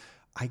Kong.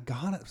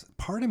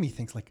 Part of me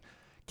thinks like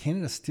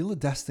Canada's still a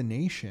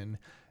destination.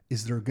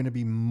 Is there going to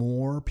be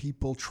more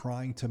people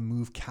trying to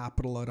move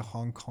capital out of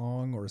Hong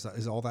Kong, or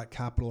is all that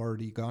capital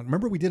already gone?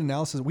 Remember, we did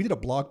analysis. We did a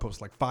blog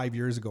post like 5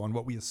 years ago on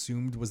what we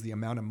assumed was the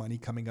amount of money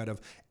coming out of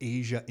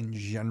Asia in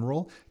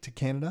general to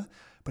Canada.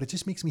 But it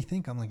just makes me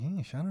think, I'm like,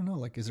 I don't know.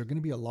 Like, is there going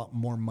to be a lot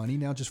more money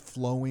now just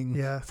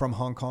flowing from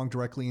Hong Kong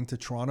directly into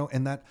Toronto?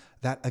 And that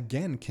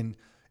again can,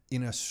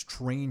 in a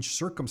strange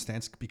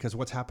circumstance, because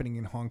what's happening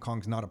in Hong Kong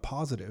is not a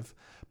positive,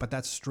 but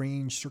that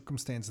strange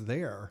circumstance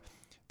there,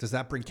 does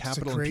that bring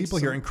capital and people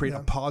here and create a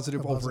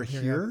positive over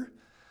here?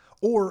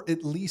 Or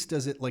at least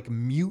does it like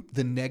mute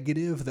the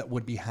negative that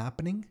would be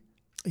happening?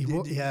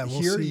 We'll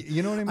see.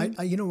 You know what I mean?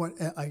 You know what?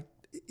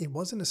 It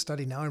wasn't a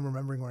study. Now I'm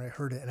remembering where I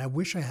heard it, and I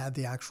wish I had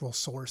the actual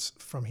source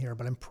from here,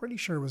 but I'm pretty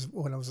sure it was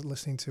when I was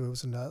listening to, it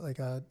was in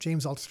a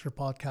James Altucher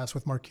podcast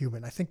with Mark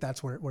Cuban. I think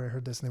that's where I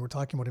heard this, and they were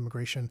talking about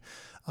immigration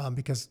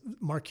because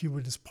Mark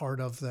Cuban is part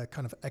of the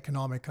kind of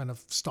economic kind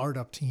of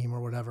startup team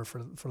or whatever for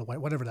the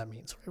whatever that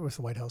means, right, with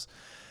the White House.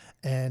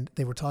 And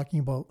they were talking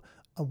about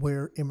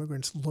where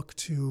immigrants look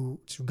to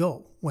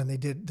go when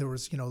there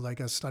was,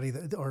 like a study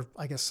that, or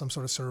I guess some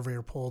sort of survey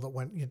or poll that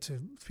went into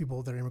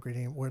people that are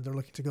immigrating where they're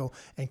looking to go.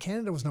 And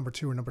Canada was number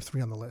 2 or number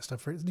 3 on the list.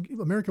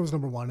 America was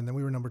number 1, and then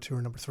we were number 2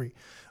 or number 3,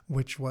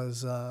 which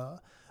was,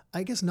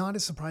 I guess, not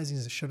as surprising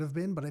as it should have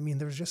been. But I mean,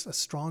 there's just a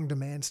strong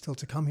demand still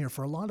to come here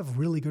for a lot of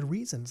really good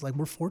reasons. Like,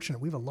 we're fortunate.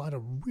 We have a lot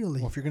of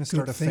really if you're going to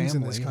start a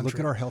family, look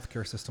at our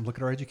healthcare system, look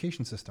at our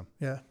education system.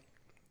 Yeah.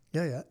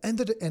 And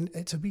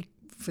to be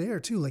fair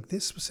too, like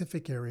this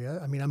specific area,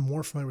 I mean, I'm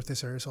more familiar with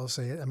this area, so I'll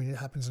say it. I mean, it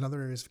happens in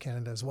other areas of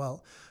Canada as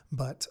well.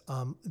 But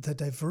the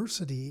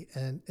diversity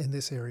in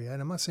this area, and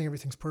I'm not saying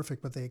everything's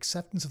perfect, but the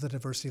acceptance of the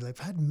diversity,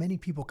 like I've had many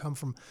people come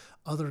from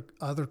other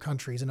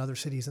countries and other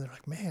cities, and they're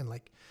like, man,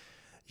 like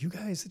you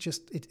guys,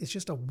 it's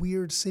just a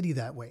weird city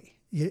that way.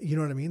 You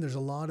know what I mean? There's a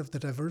lot of the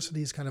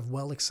diversity is kind of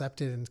well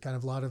accepted, and kind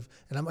of a lot of,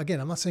 and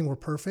I'm not saying we're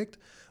perfect,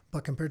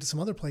 but compared to some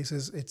other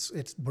places,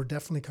 we're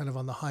definitely kind of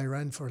on the higher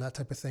end for that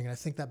type of thing. And I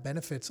think that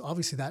benefits,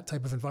 obviously that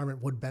type of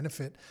environment would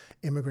benefit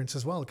immigrants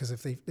as well, because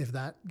if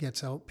that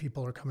gets out,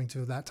 people are coming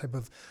to that type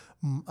of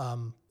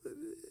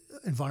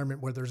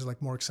environment where there's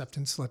like more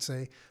acceptance, let's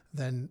say,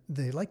 then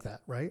they like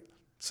that, right?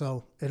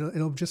 So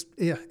it'll just,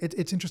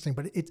 it's interesting,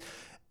 but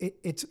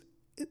it's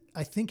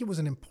I think it was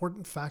an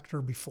important factor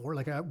before,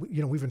 like,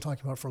 we've been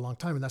talking about it for a long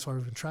time, and that's why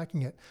we've been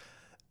tracking it.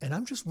 And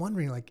I'm just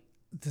wondering, like,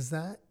 does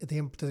the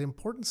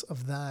importance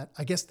of that,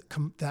 I guess,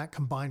 that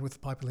combined with the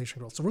population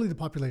growth, so really the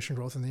population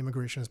growth and the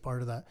immigration is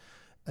part of that,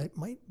 it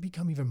might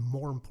become even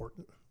more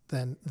important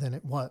than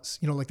it was.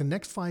 Like the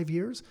next 5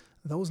 years,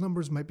 those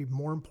numbers might be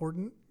more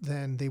important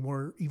than they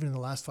were even in the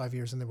last 5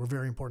 years, and they were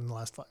very important in the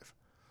last 5.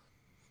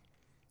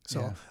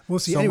 So we'll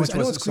see. Anyways, I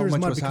know it's clear as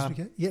mud because we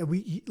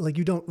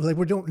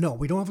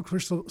don't have a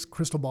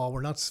crystal ball.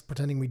 We're not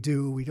pretending we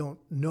do. We don't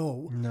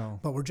know. No.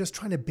 But we're just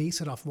trying to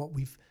base it off what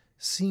we've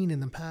seen in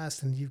the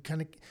past, and you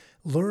kind of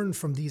learn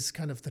from these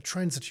kind of the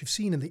trends that you've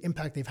seen and the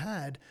impact they've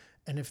had.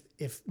 And if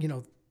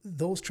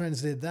those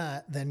trends did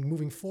that, then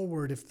moving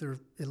forward, if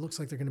it looks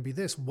like they're going to be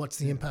this, what's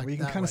the impact? Well, you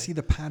can kind of see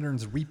the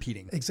patterns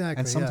repeating.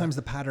 Exactly. And sometimes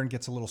the pattern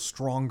gets a little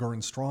stronger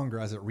and stronger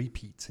as it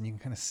repeats, and you can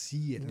kind of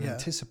see it and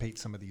anticipate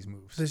some of these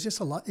moves. There's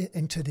just a lot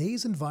in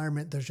today's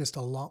environment. There's just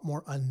a lot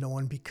more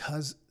unknown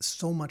because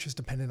so much is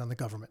dependent on the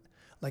government.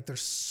 Like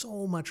there's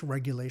so much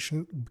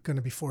regulation going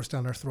to be forced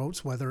down our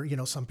throats, whether,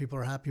 some people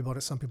are happy about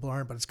it, some people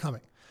aren't, but it's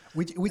coming.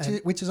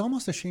 Which is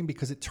almost a shame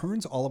because it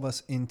turns all of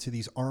us into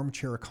these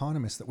armchair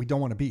economists that we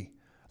don't want to be.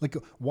 Like,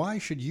 why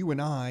should you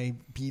and I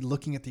be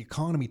looking at the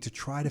economy to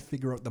try to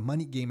figure out the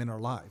money game in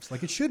our lives?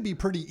 Like, it should be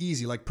pretty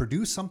easy. Like,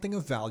 produce something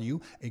of value,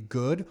 a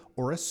good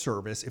or a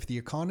service. If the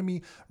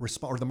economy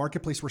or the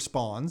marketplace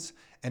responds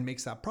and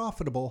makes that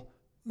profitable,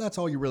 that's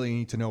all you really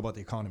need to know about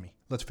the economy.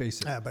 Let's face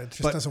it. Yeah, but it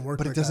just doesn't work.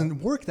 But it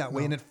doesn't work that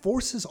way, and it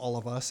forces all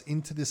of us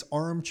into this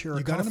armchair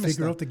economist. You got to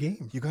figure out the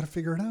game. You got to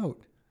figure it out,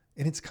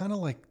 and it's kind of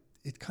like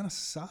it kind of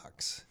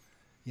sucks.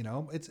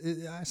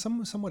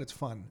 Somewhat it's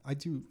fun. I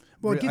do.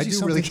 Well, it gives you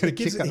something. Really get a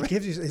kick out of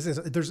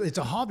it. It's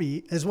a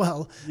hobby as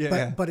well.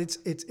 Yeah. But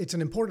it's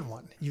an important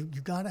one. You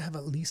got to have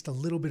at least a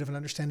little bit of an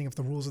understanding of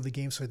the rules of the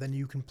game, so then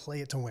you can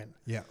play it to win.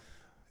 Yeah.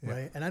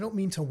 Right. And I don't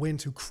mean to win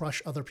to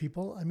crush other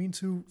people. I mean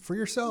for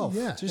yourself.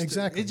 Yeah.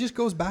 Exactly. It just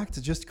goes back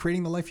to just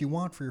creating the life you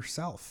want for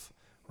yourself.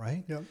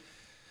 Right. Yeah.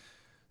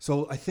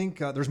 So I think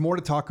there's more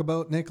to talk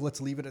about, Nick.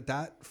 Let's leave it at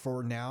that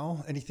for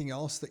now. Anything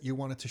else that you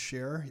wanted to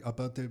share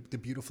about the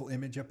beautiful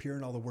image up here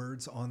and all the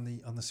words on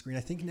the screen?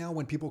 I think now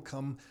when people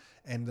come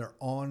and they're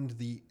on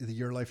the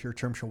Your Life, Your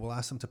Term show, we'll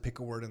ask them to pick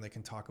a word and they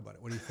can talk about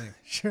it. What do you think?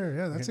 Sure.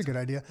 Yeah, that's a good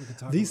idea.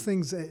 These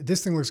things,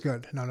 this thing looks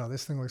good. No,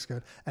 this thing looks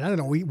good. And I don't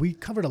know, we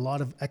covered a lot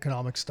of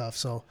economic stuff.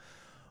 So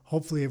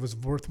hopefully it was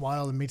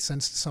worthwhile and made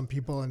sense to some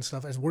people and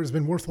stuff. It's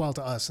been worthwhile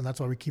to us, and that's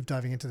why we keep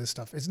diving into this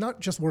stuff. It's not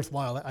just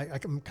worthwhile.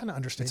 I'm kind of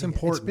understanding. It's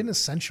important. It's been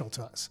essential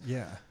to us.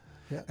 Yeah.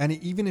 And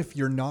even if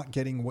you're not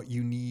getting what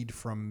you need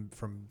from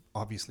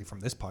obviously from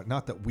this pod,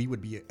 not that we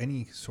would be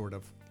any sort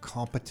of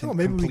competent. No,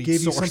 maybe we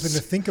gave you source. something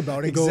to think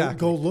about. And Exactly.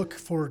 go look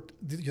for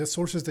the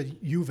sources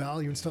that you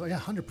value and stuff. Yeah,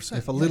 100%.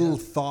 If a little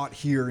thought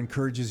here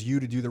encourages you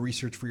to do the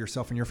research for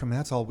yourself and your family,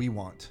 that's all we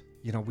want.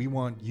 We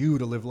want you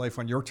to live life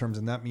on your terms,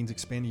 and that means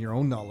expanding your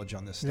own knowledge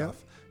on this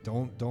stuff.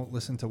 Don't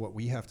listen to what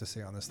we have to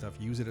say on this stuff.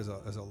 Use it as a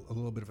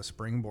little bit of a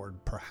springboard,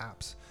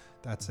 perhaps.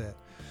 That's it.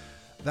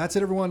 That's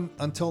it, everyone.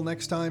 Until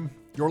next time,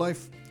 your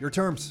life, your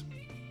terms.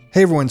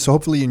 Hey, everyone. So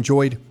hopefully you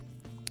enjoyed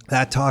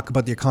that talk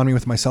about the economy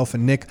with myself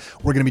and Nick.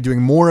 We're going to be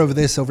doing more of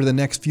this over the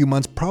next few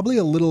months, probably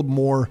a little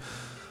more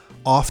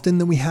often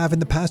than we have in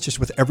the past, just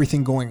with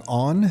everything going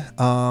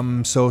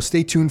on. So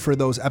stay tuned for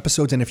those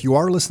episodes. And if you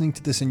are listening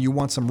to this and you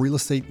want some real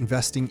estate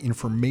investing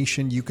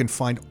information, you can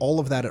find all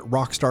of that at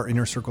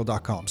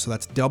rockstarinnercircle.com. So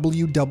that's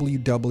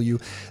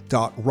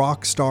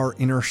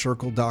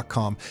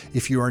www.rockstarinnercircle.com.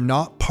 If you are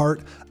not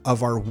part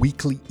of our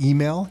weekly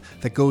email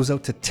that goes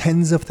out to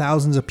tens of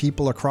thousands of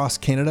people across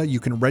Canada, you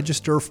can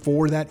register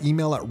for that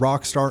email at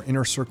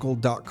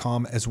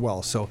rockstarinnercircle.com as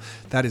well. So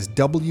that is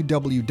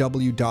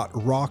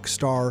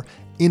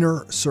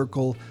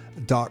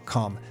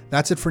www.rockstarinnercircle.com.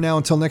 That's it for now.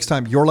 Until next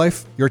time, your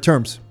life, your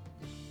terms.